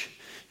reproach.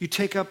 You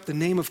take up the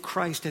name of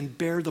Christ and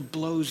bear the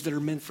blows that are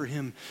meant for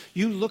him.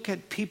 You look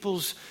at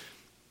people's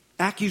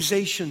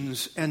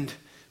accusations and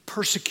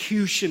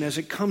persecution as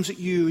it comes at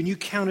you, and you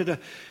count it a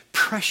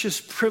precious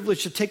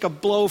privilege to take a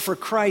blow for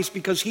Christ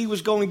because he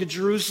was going to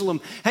Jerusalem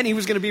and he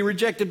was going to be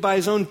rejected by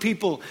his own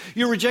people.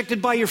 You're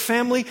rejected by your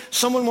family.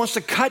 Someone wants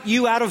to cut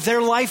you out of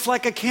their life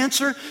like a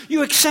cancer.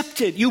 You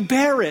accept it. You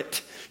bear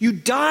it. You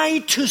die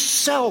to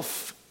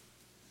self.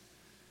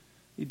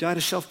 You die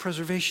to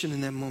self-preservation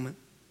in that moment.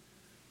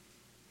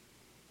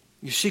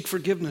 You seek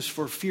forgiveness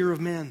for fear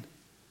of man.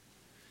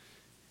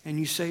 And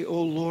you say,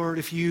 oh Lord,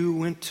 if you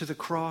went to the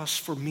cross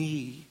for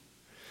me,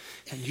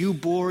 and you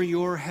bore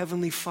your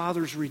heavenly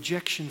Father's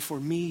rejection for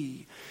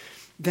me,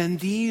 then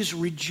these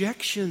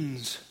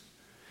rejections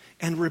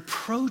and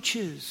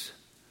reproaches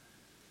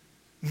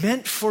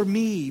meant for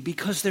me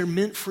because they're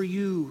meant for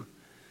you,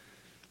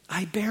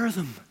 I bear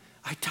them.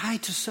 I die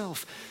to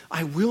self.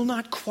 I will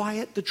not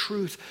quiet the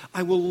truth.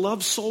 I will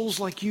love souls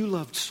like you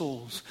loved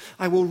souls.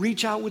 I will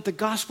reach out with the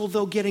gospel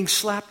though getting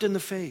slapped in the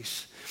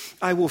face.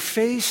 I will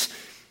face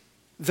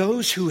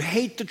those who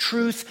hate the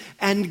truth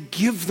and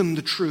give them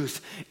the truth.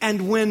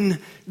 And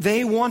when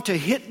they want to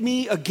hit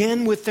me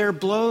again with their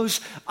blows,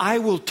 I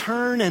will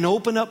turn and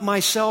open up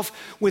myself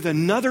with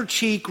another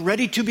cheek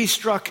ready to be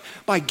struck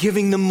by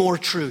giving them more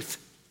truth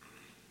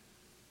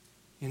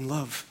in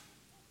love.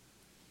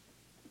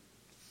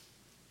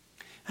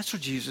 That's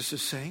what Jesus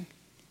is saying.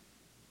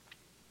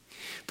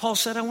 Paul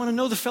said, I want to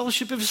know the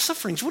fellowship of his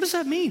sufferings. What does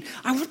that mean?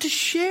 I want to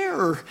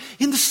share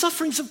in the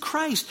sufferings of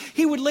Christ.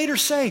 He would later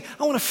say,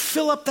 I want to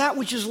fill up that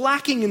which is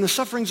lacking in the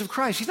sufferings of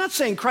Christ. He's not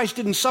saying Christ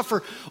didn't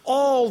suffer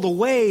all the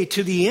way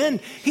to the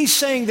end. He's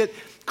saying that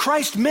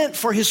Christ meant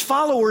for his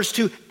followers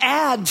to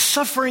add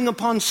suffering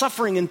upon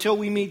suffering until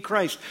we meet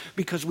Christ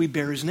because we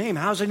bear his name.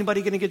 How's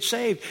anybody going to get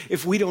saved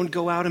if we don't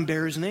go out and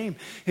bear his name?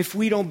 If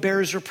we don't bear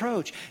his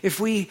reproach? If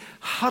we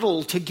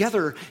huddle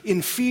together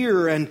in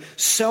fear and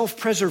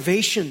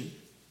self-preservation?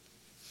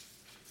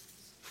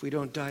 If we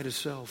don't die to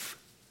self?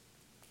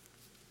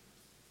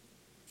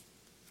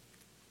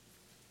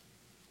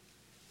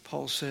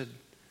 Paul said,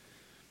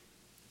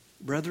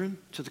 brethren,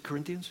 to the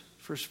Corinthians,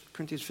 1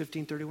 Corinthians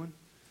 15:31,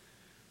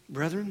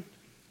 brethren,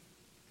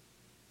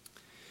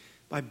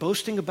 by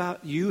boasting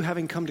about you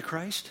having come to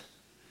Christ,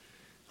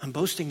 I'm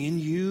boasting in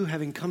you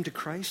having come to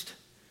Christ,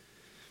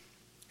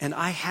 and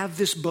I have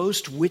this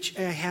boast which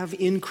I have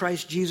in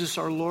Christ Jesus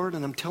our Lord,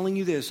 and I'm telling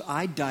you this,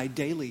 I die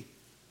daily.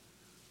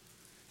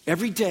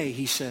 Every day,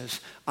 he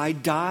says, I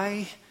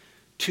die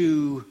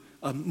to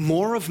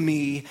more of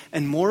me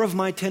and more of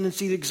my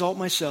tendency to exalt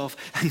myself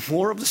and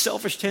more of the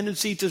selfish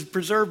tendency to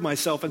preserve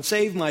myself and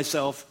save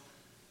myself.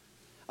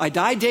 I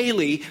die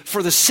daily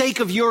for the sake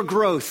of your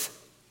growth.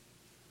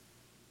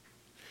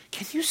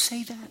 Can you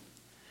say that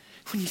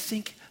when you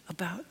think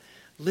about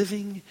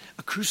living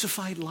a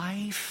crucified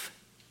life?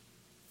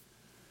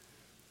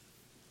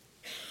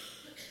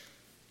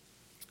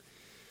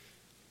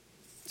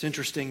 It's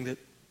interesting that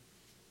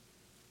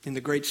in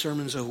the great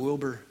sermons of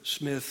Wilbur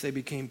Smith, they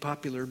became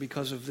popular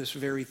because of this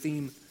very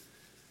theme.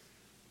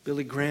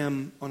 Billy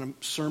Graham, on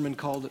a sermon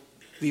called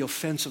The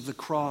Offense of the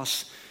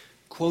Cross,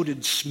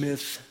 quoted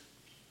Smith.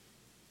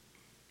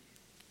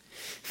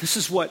 This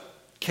is what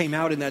came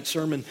out in that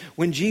sermon.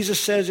 When Jesus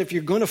says, if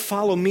you're going to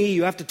follow me,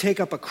 you have to take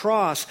up a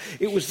cross,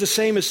 it was the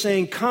same as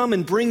saying, come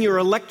and bring your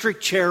electric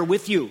chair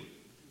with you.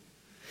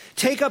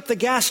 Take up the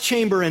gas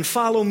chamber and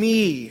follow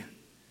me.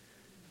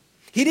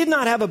 He did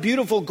not have a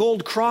beautiful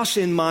gold cross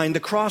in mind, the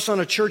cross on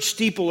a church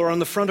steeple or on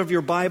the front of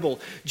your Bible.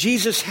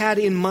 Jesus had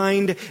in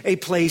mind a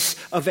place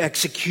of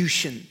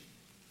execution.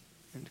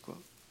 End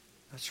quote.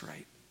 That's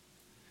right.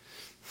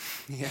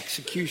 The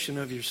execution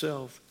of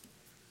yourself.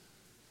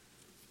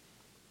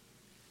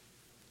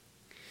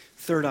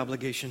 Third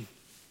obligation.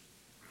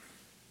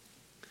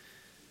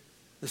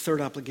 The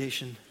third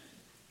obligation.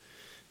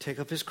 Take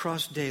up his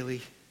cross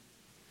daily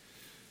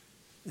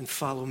and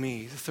follow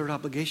me. The third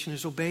obligation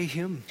is obey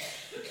him.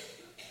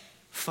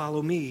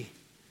 follow me.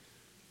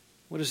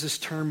 What does this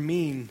term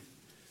mean?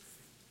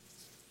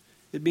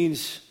 It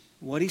means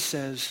what he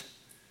says,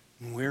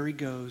 and where he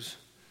goes,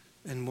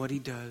 and what he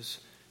does.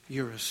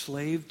 You're a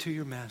slave to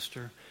your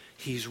master.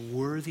 He's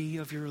worthy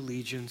of your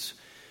allegiance.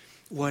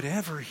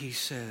 Whatever he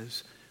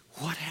says,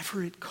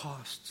 whatever it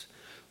costs.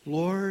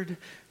 Lord,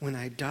 when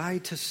I die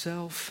to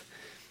self,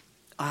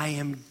 I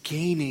am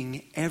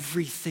gaining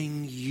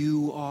everything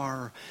you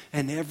are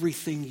and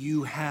everything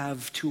you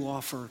have to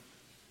offer.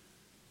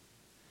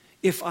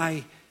 If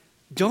I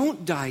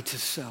don't die to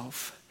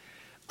self,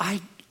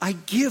 I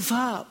give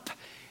up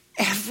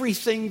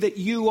everything that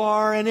you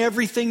are and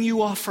everything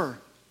you offer.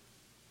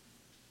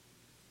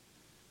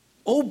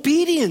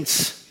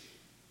 Obedience.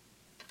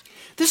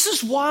 This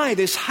is why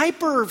this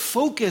hyper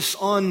focus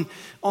on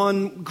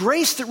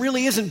grace that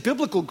really isn't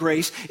biblical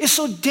grace is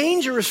so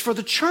dangerous for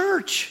the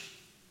church.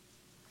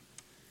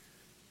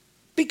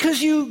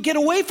 Because you get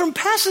away from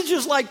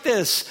passages like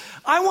this.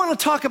 I want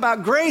to talk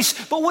about grace,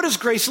 but what does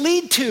grace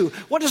lead to?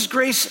 What does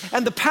grace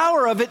and the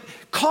power of it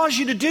cause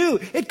you to do?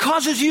 It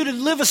causes you to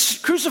live a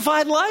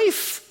crucified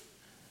life.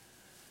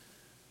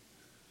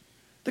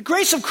 The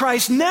grace of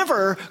Christ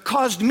never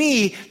caused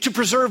me to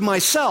preserve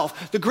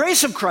myself. The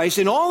grace of Christ,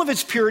 in all of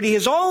its purity,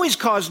 has always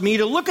caused me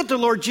to look at the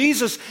Lord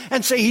Jesus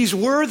and say, He's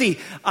worthy.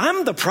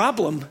 I'm the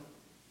problem.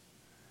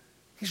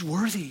 He's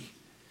worthy.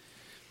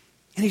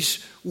 And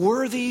He's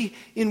worthy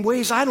in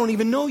ways I don't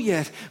even know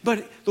yet.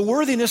 But the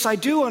worthiness I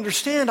do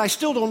understand, I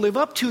still don't live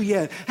up to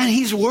yet. And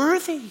He's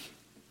worthy.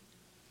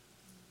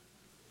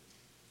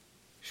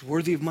 He's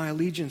worthy of my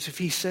allegiance. If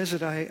He says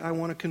it, I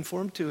want to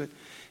conform to it.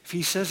 If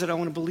He says it, I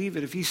want to believe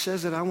it. If He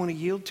says it, I want to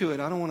yield to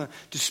it. I don't want to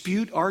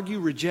dispute, argue,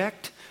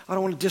 reject. I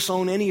don't want to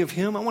disown any of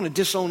Him. I want to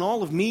disown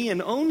all of me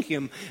and own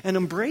Him and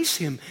embrace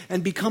Him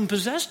and become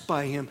possessed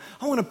by Him.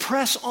 I want to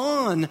press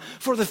on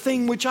for the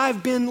thing which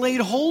I've been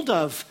laid hold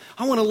of.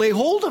 I want to lay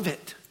hold of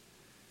it.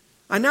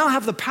 I now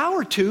have the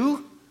power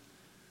to.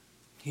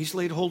 He's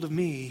laid hold of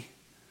me.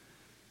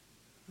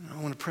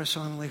 I want to press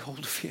on and lay hold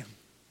of Him.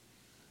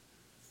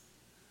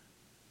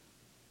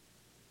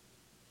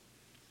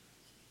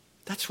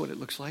 That's what it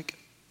looks like.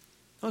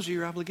 Those are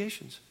your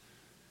obligations.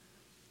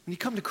 When you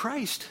come to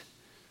Christ,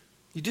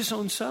 you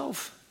disown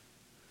self.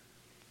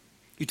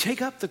 You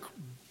take up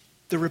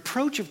the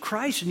reproach of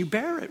Christ and you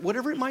bear it,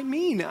 whatever it might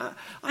mean.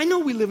 I know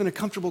we live in a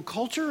comfortable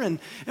culture and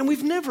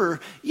we've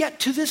never, yet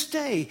to this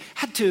day,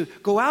 had to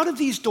go out of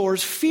these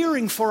doors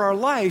fearing for our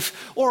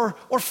life or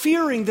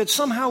fearing that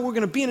somehow we're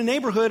going to be in a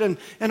neighborhood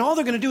and all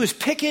they're going to do is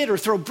picket or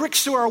throw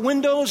bricks through our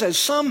windows, as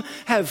some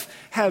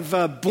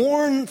have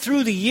borne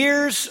through the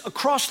years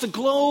across the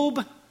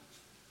globe.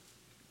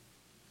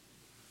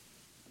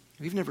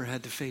 We've never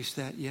had to face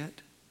that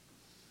yet.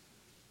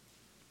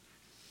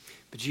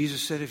 But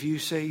Jesus said, if you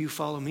say you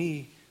follow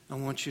me, I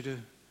want you to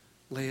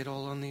lay it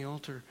all on the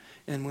altar.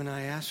 And when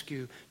I ask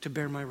you to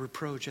bear my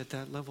reproach at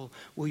that level,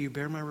 will you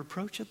bear my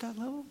reproach at that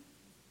level?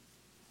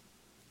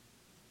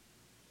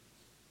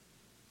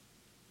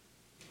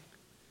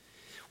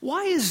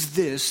 Why is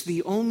this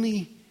the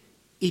only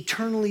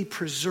eternally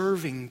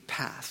preserving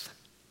path?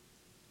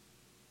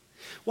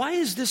 Why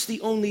is this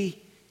the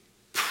only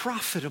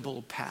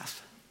profitable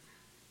path?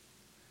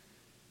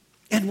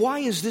 And why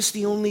is this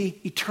the only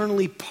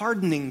eternally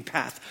pardoning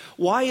path?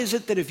 Why is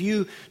it that if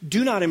you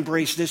do not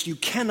embrace this, you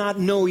cannot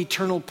know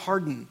eternal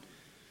pardon?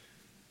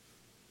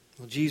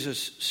 Well,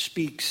 Jesus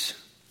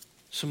speaks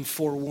some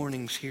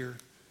forewarnings here.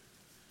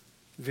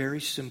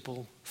 Very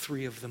simple,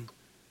 3 of them.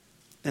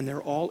 And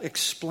they're all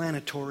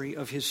explanatory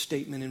of his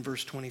statement in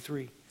verse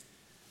 23.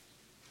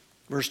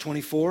 Verse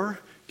 24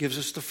 gives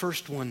us the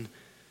first one.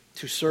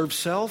 To serve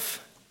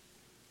self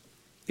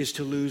is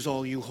to lose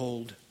all you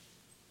hold.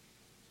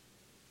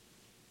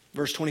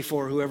 Verse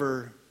 24,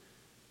 whoever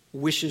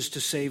wishes to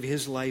save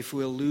his life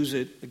will lose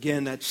it.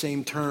 Again, that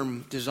same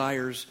term,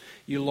 desires.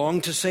 You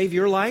long to save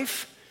your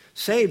life?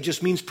 Save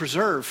just means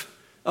preserve.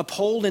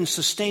 Uphold and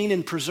sustain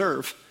and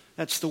preserve.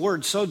 That's the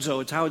word,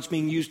 sozo. It's how it's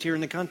being used here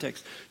in the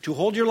context. To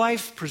hold your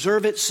life,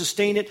 preserve it,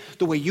 sustain it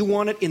the way you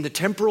want it in the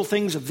temporal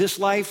things of this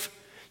life.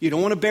 You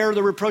don't want to bear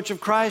the reproach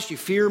of Christ. You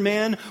fear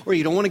man, or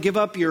you don't want to give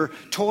up your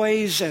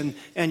toys and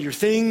your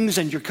things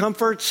and your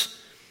comforts.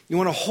 You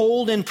want to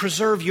hold and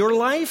preserve your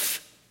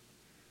life?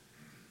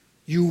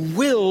 You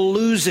will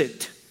lose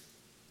it.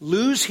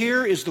 Lose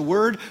here is the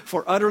word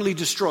for utterly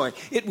destroy.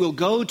 It will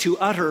go to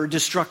utter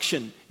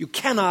destruction. You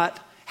cannot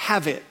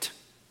have it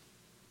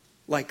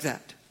like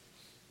that.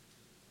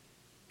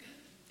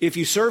 If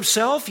you serve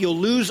self, you'll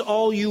lose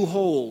all you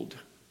hold.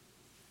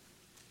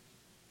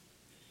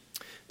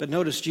 But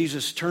notice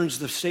Jesus turns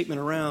the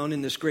statement around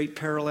in this great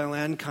parallel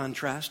and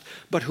contrast.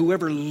 But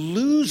whoever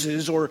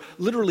loses or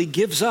literally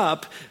gives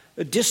up,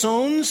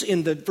 disowns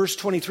in the verse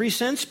 23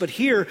 sense, but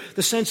here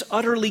the sense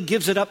utterly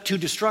gives it up to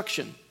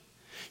destruction.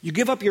 You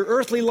give up your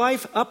earthly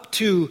life up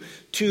to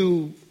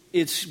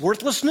its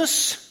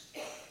worthlessness.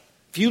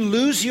 If you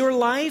lose your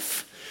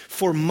life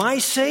for my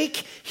sake,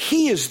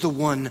 He is the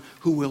one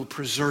who will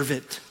preserve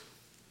it.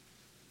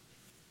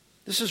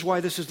 This is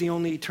why this is the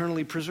only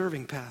eternally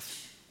preserving path.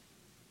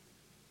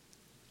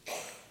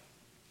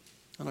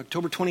 On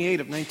October 28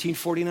 of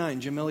 1949,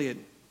 Jim Elliot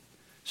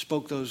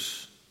spoke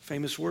those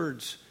famous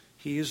words.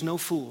 He is no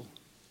fool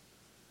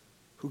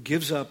who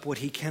gives up what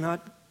he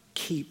cannot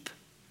keep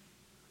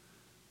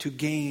to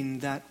gain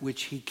that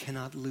which he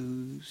cannot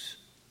lose.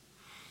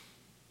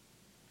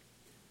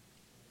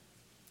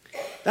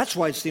 That's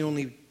why it's the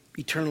only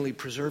eternally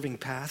preserving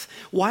path.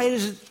 Why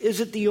is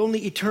it the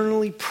only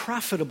eternally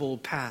profitable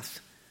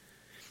path?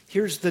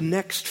 Here's the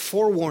next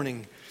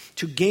forewarning.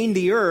 To gain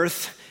the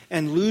earth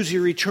and lose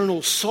your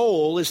eternal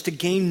soul is to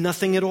gain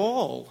nothing at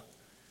all.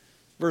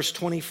 Verse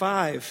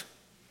 25.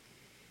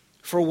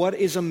 For what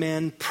is a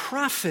man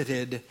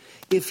profited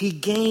if he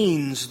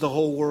gains the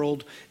whole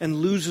world and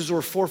loses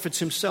or forfeits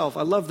himself?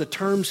 I love the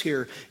terms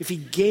here. If he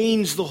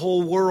gains the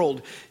whole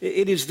world,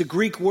 it is the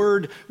Greek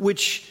word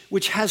which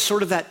has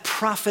sort of that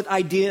profit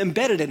idea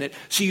embedded in it.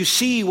 So you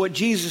see what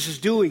Jesus is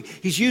doing.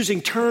 He's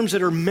using terms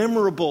that are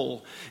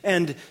memorable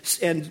and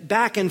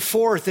back and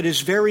forth that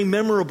is very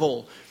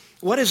memorable.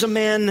 What is a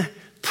man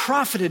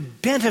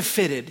profited,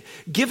 benefited,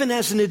 given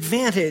as an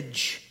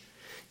advantage?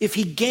 If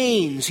he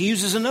gains, he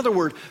uses another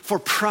word for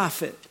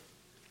profit.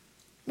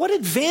 What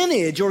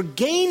advantage or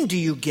gain do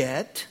you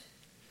get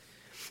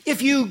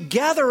if you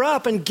gather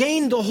up and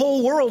gain the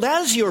whole world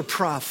as your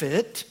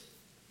profit,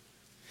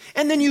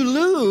 and then you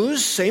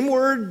lose, same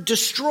word,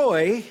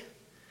 destroy,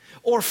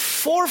 or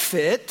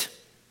forfeit,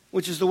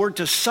 which is the word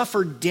to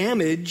suffer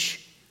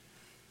damage,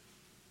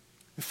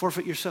 and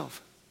forfeit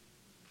yourself?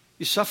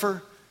 You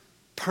suffer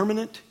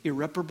permanent,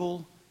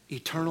 irreparable,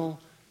 eternal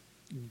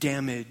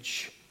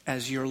damage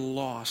as your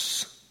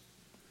loss.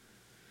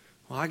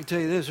 Well, I can tell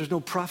you this, there's no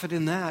profit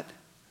in that.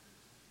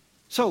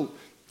 So,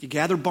 you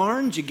gather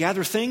barns, you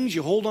gather things,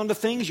 you hold on to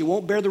things, you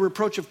won't bear the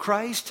reproach of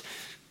Christ.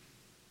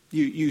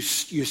 You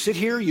sit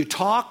here, you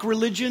talk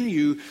religion,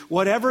 you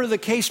whatever the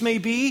case may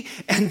be,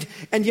 and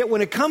yet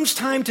when it comes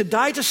time to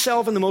die to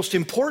self in the most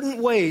important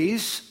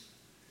ways,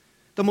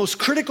 the most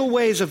critical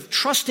ways of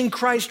trusting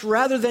Christ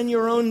rather than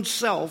your own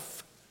self,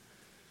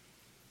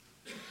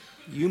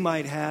 you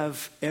might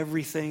have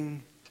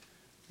everything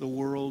the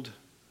world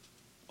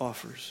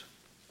offers.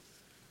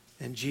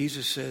 And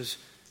Jesus says,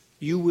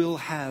 you will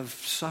have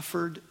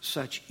suffered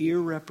such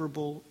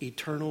irreparable,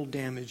 eternal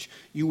damage.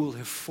 You will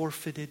have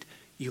forfeited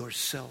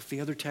yourself. The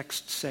other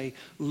texts say,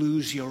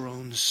 lose your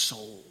own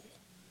soul.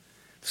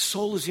 The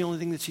soul is the only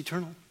thing that's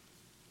eternal.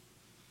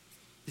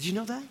 Did you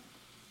know that?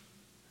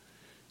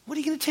 What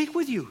are you going to take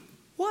with you?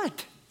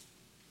 What?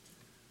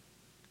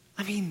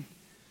 I mean,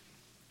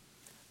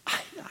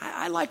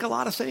 I like a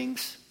lot of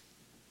things,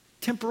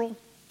 temporal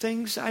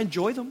things. I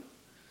enjoy them.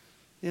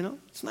 You know,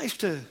 it's nice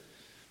to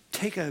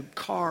take a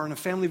car on a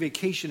family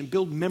vacation and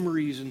build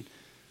memories and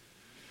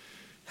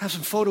have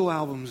some photo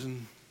albums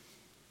and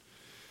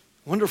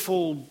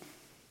wonderful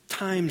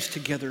times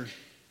together,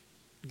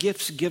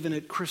 gifts given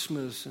at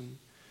Christmas and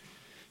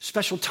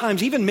special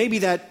times, even maybe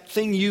that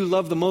thing you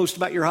love the most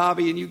about your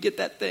hobby, and you get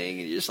that thing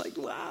and you're just like,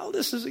 wow,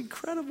 this is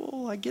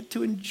incredible. I get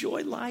to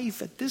enjoy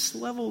life at this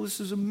level. This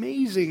is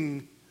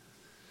amazing.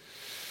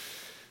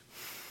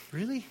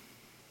 Really?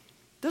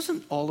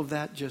 Doesn't all of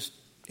that just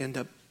end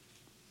up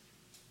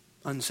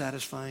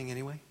unsatisfying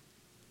anyway?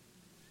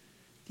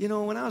 You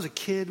know, when I was a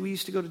kid, we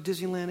used to go to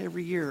Disneyland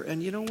every year.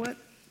 And you know what?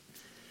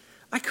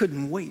 I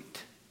couldn't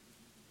wait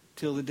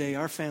till the day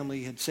our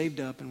family had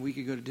saved up and we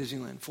could go to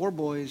Disneyland. 4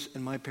 boys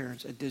and my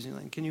parents at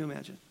Disneyland. Can you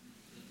imagine?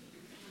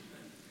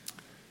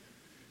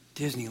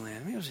 Disneyland.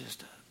 I mean,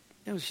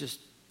 it was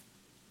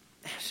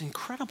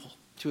incredible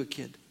to a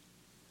kid.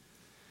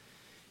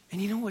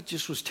 And you know what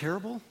just was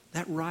terrible?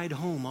 That ride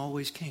home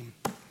always came.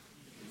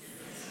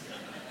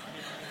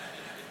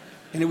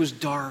 And it was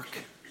dark.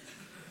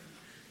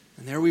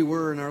 And there we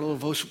were in our little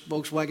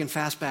Volkswagen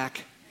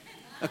Fastback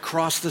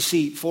across the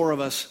seat, 4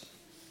 of us,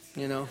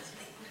 you know,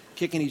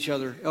 kicking each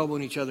other,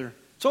 elbowing each other.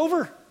 It's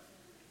over.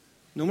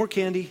 No more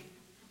candy,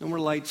 no more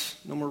lights,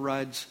 no more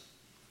rides.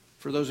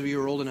 For those of you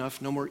who are old enough,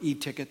 no more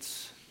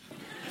e-tickets.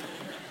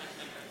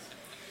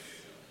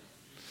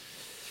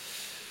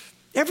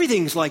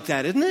 Everything's like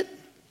that, isn't it?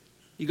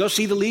 You go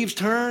see the leaves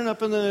turn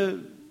up in the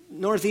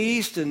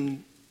northeast,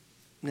 and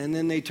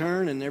then they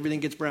turn and everything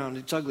gets brown.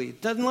 It's ugly.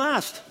 It doesn't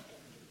last.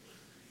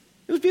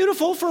 It was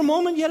beautiful for a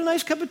moment. You had a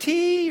nice cup of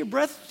tea. Your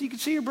breath, you could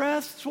see your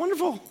breath. It's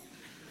wonderful.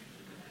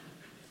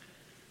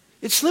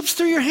 It slips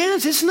through your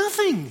hands. It's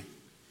nothing.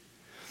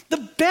 The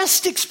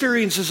best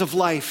experiences of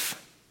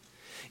life,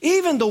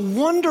 even the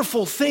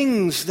wonderful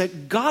things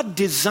that God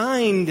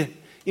designed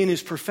in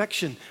his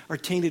perfection, are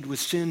tainted with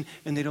sin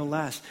and they don't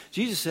last.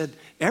 Jesus said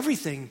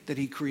everything that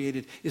he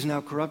created is now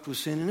corrupt with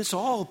sin, and it's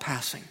all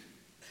passing.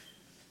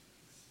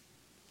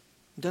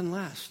 It doesn't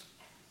last.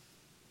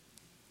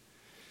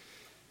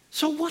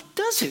 So what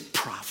does it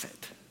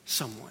profit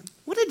someone?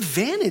 What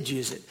advantage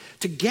is it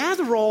to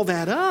gather all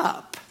that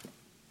up?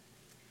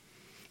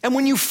 And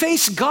when you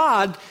face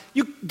God,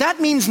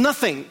 that means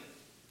nothing.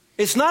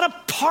 It's not a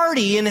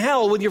party in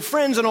hell with your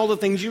friends and all the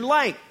things you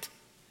liked.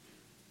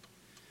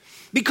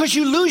 Because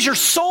you lose your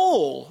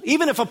soul.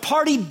 Even if a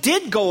party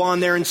did go on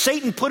there and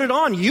Satan put it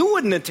on, you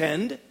wouldn't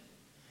attend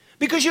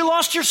because you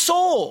lost your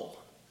soul.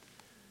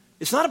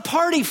 It's not a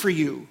party for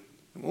you.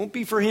 It won't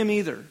be for him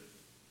either.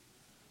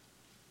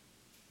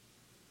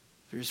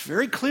 It's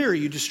very clear.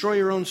 You destroy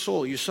your own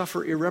soul. You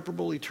suffer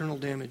irreparable eternal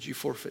damage. You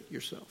forfeit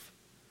yourself.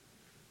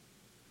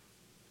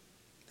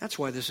 That's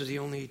why this is the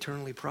only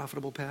eternally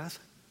profitable path.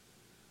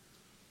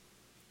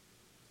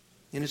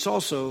 And it's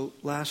also,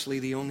 lastly,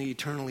 the only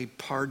eternally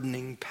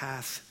pardoning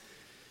path.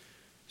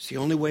 It's the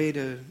only way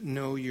to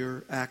know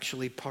you're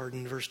actually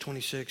pardoned. Verse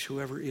 26,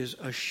 whoever is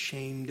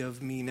ashamed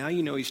of me. Now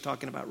you know he's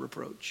talking about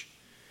reproach.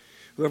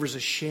 Whoever's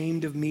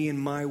ashamed of me and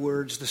my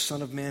words, the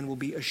Son of Man will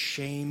be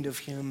ashamed of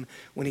him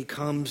when he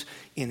comes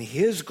in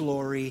his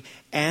glory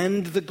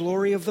and the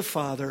glory of the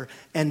Father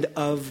and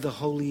of the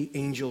holy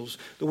angels.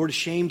 The word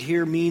ashamed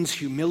here means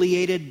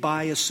humiliated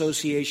by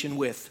association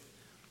with.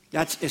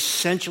 That's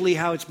essentially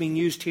how it's being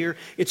used here.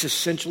 It's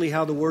essentially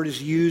how the word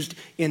is used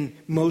in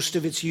most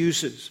of its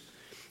uses.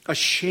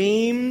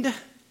 Ashamed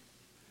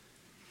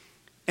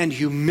and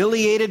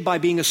humiliated by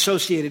being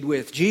associated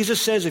with.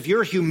 Jesus says if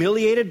you're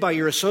humiliated by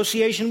your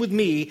association with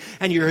me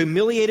and you're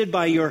humiliated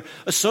by your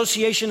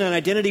association and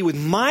identity with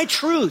my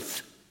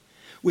truth,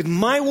 with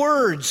my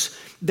words,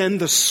 then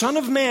the Son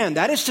of Man,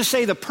 that is to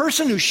say the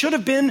person who should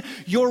have been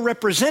your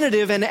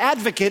representative and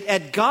advocate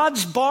at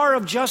God's bar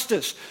of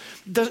justice,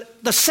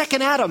 the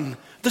second Adam,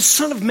 the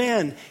Son of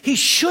Man, he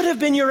should have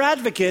been your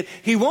advocate.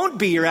 He won't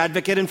be your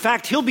advocate. In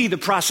fact, he'll be the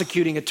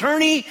prosecuting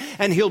attorney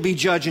and he'll be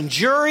judge and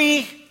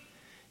jury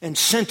and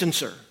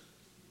sentencer.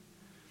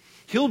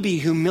 He'll be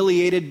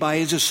humiliated by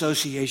his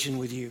association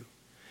with you.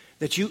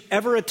 That you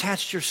ever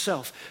attached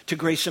yourself to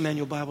Grace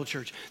Emmanuel Bible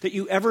Church, that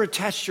you ever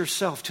attached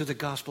yourself to the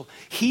gospel,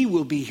 he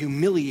will be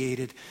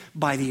humiliated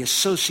by the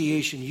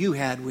association you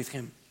had with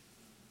him.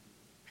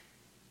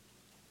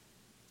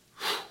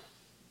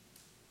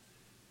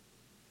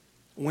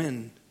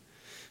 When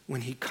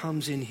he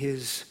comes in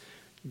his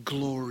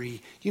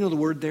glory. You know the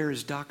word there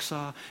is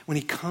doxa. When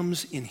he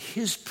comes in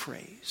his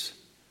praise.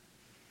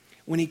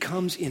 When he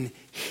comes in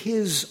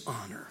his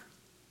honor.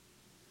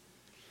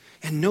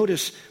 And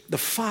notice the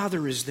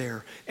Father is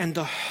there and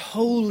the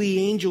holy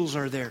angels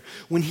are there.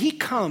 When he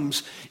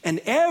comes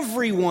and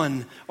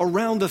everyone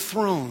around the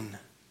throne,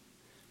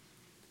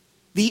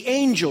 the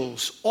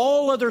angels,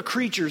 all other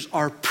creatures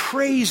are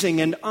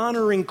praising and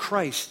honoring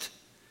Christ,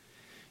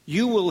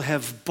 you will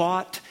have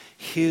bought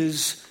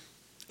his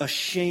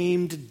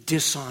ashamed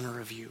dishonor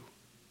of you.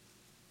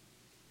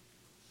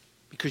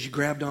 Because you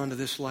grabbed onto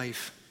this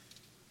life.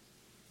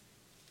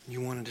 You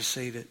wanted to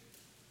save it.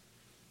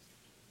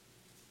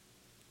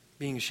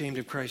 Being ashamed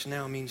of Christ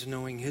now means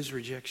knowing his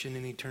rejection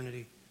in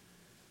eternity.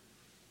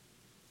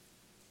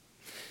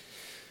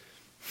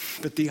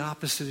 But the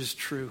opposite is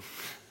true.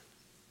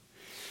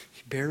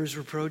 You bear his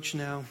reproach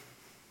now.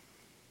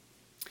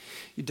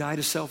 You die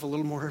to self a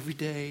little more every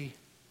day.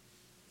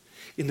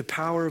 In the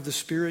power of the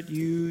Spirit,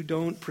 you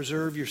don't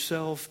preserve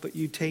yourself, but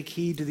you take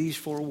heed to these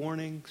four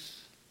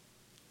warnings.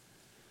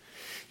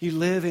 You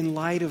live in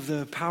light of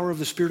the power of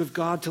the Spirit of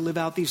God to live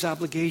out these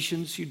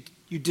obligations.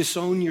 You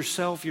disown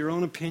yourself, your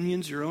own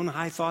opinions, your own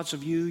high thoughts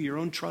of you, your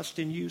own trust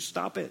in you.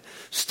 Stop it.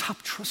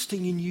 Stop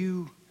trusting in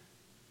you.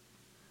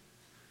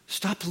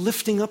 Stop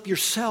lifting up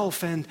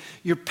yourself and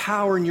your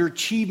power and your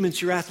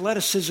achievements, your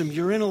athleticism,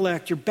 your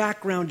intellect, your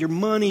background, your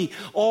money,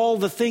 all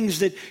the things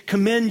that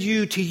commend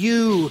you to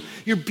you,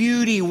 your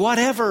beauty,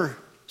 whatever.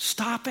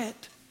 Stop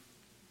it.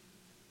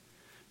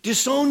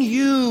 Disown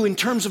you in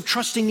terms of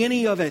trusting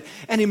any of it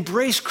and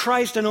embrace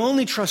Christ and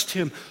only trust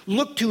him.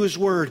 Look to his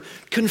word.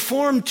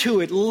 Conform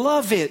to it.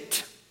 Love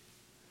it.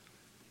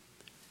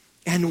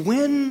 And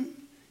when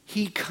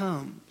he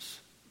comes,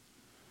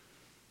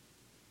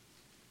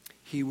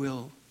 he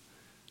will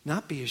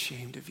not be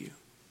ashamed of you.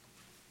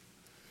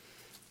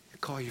 He'll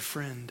call you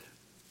friend.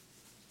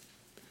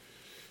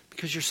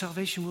 Because your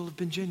salvation will have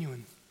been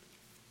genuine.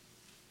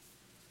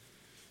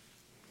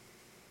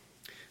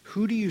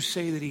 Who do you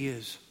say that he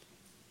is?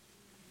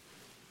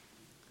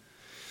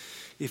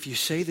 If you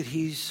say that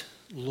he's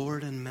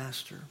Lord and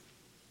Master,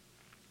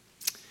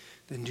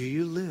 then do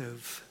you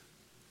live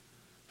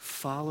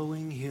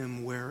following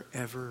him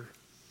wherever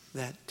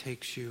that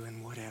takes you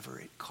and whatever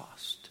it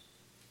costs?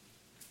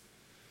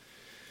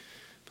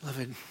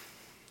 Beloved,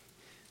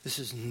 this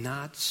is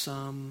not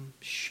some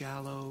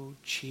shallow,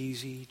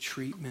 cheesy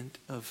treatment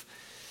of,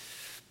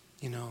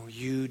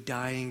 you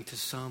dying to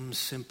some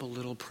simple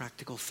little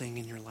practical thing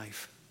in your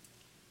life.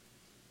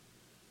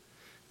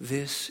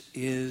 This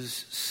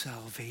is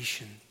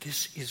salvation.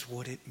 This is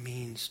what it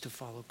means to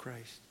follow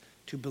Christ,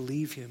 to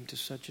believe him to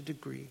such a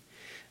degree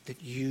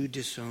that you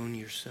disown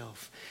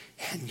yourself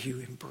and you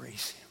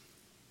embrace him.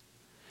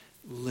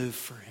 Live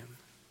for him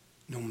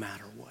no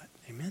matter what.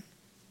 Amen?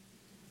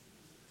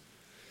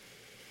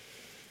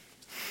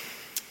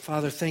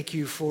 Father, thank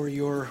you for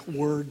your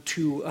word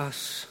to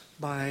us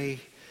by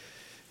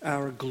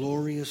our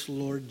glorious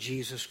Lord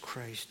Jesus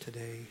Christ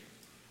today.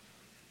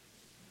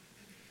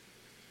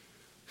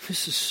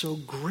 This is so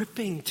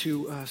gripping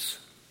to us.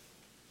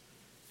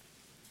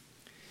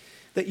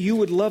 That you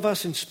would love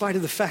us in spite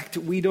of the fact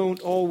that we don't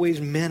always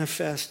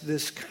manifest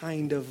this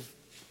kind of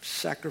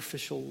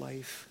sacrificial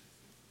life.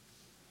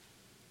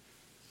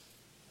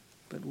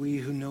 But we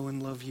who know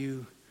and love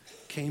you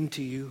came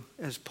to you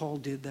as Paul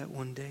did that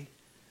one day.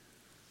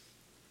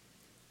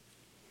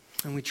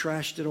 And we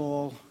trashed it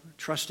all,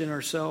 trust in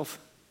ourselves,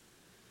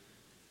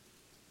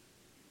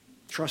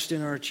 trust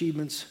in our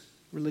achievements,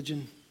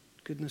 religion,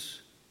 goodness,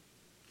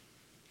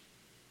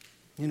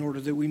 in order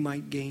that we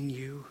might gain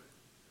you.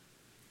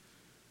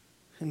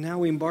 And now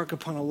we embark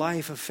upon a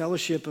life of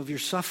fellowship of your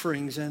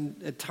sufferings,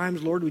 and at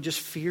times, Lord, we just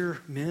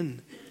fear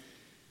men.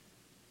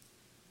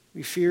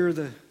 We fear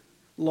the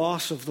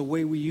loss of the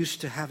way we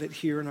used to have it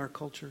here in our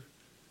culture,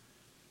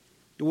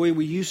 the way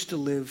we used to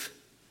live.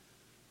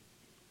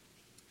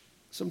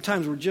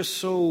 Sometimes we're just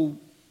so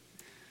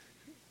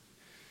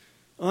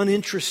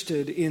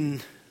uninterested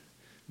in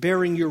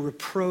bearing your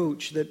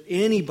reproach that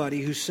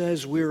anybody who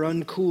says we're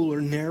uncool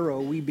or narrow,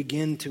 we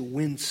begin to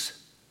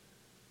wince.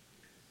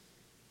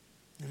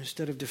 And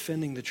instead of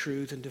defending the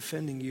truth and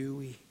defending you,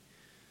 we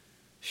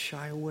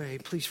shy away.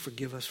 Please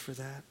forgive us for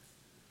that.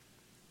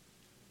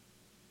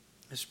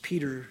 As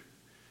Peter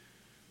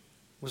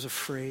was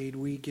afraid,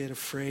 we get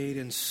afraid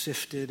and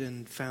sifted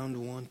and found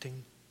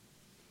wanting.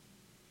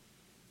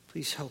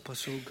 Please help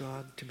us, O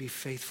God, to be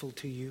faithful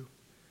to you.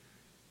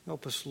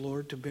 Help us,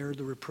 Lord, to bear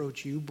the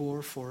reproach you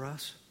bore for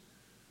us.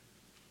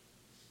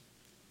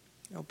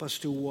 Help us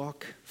to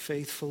walk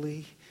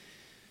faithfully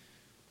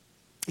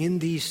in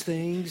these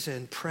things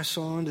and press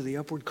on to the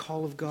upward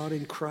call of God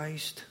in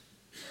Christ.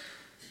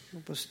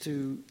 Help us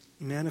to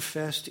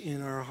manifest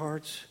in our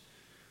hearts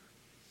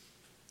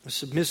a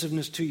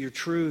submissiveness to your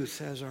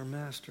truth as our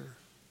master,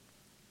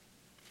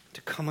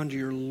 to come under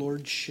your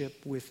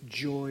lordship with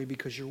joy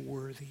because you're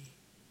worthy.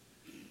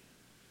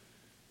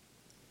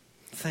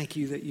 Thank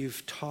you that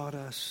you've taught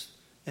us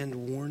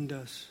and warned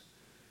us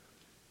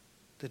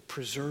that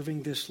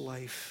preserving this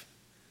life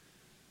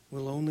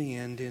will only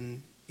end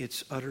in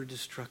its utter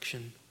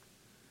destruction.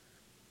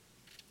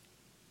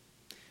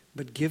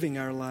 But giving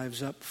our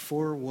lives up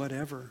for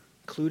whatever,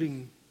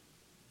 including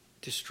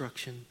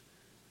destruction,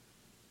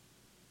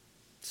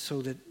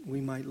 so that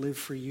we might live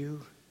for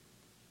you,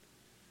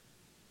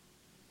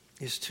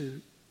 is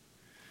to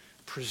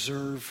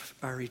preserve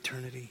our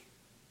eternity.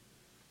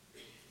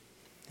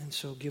 And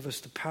so give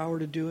us the power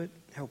to do it.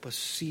 Help us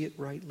see it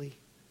rightly.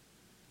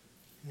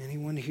 And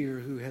anyone here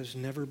who has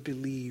never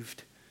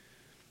believed,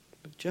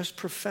 but just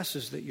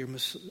professes that you're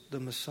the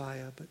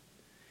Messiah, but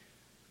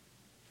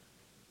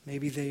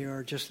maybe they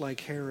are just like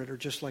Herod or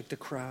just like the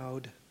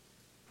crowd.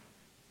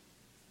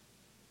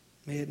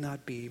 May it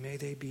not be. May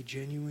they be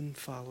genuine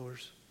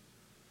followers,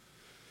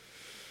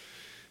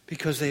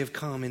 because they have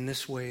come in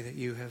this way that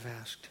you have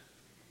asked,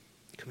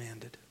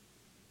 commanded.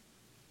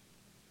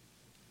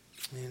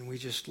 And we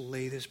just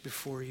lay this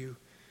before you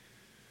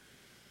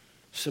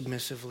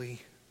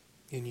submissively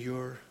in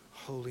your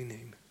holy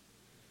name.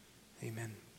 Amen.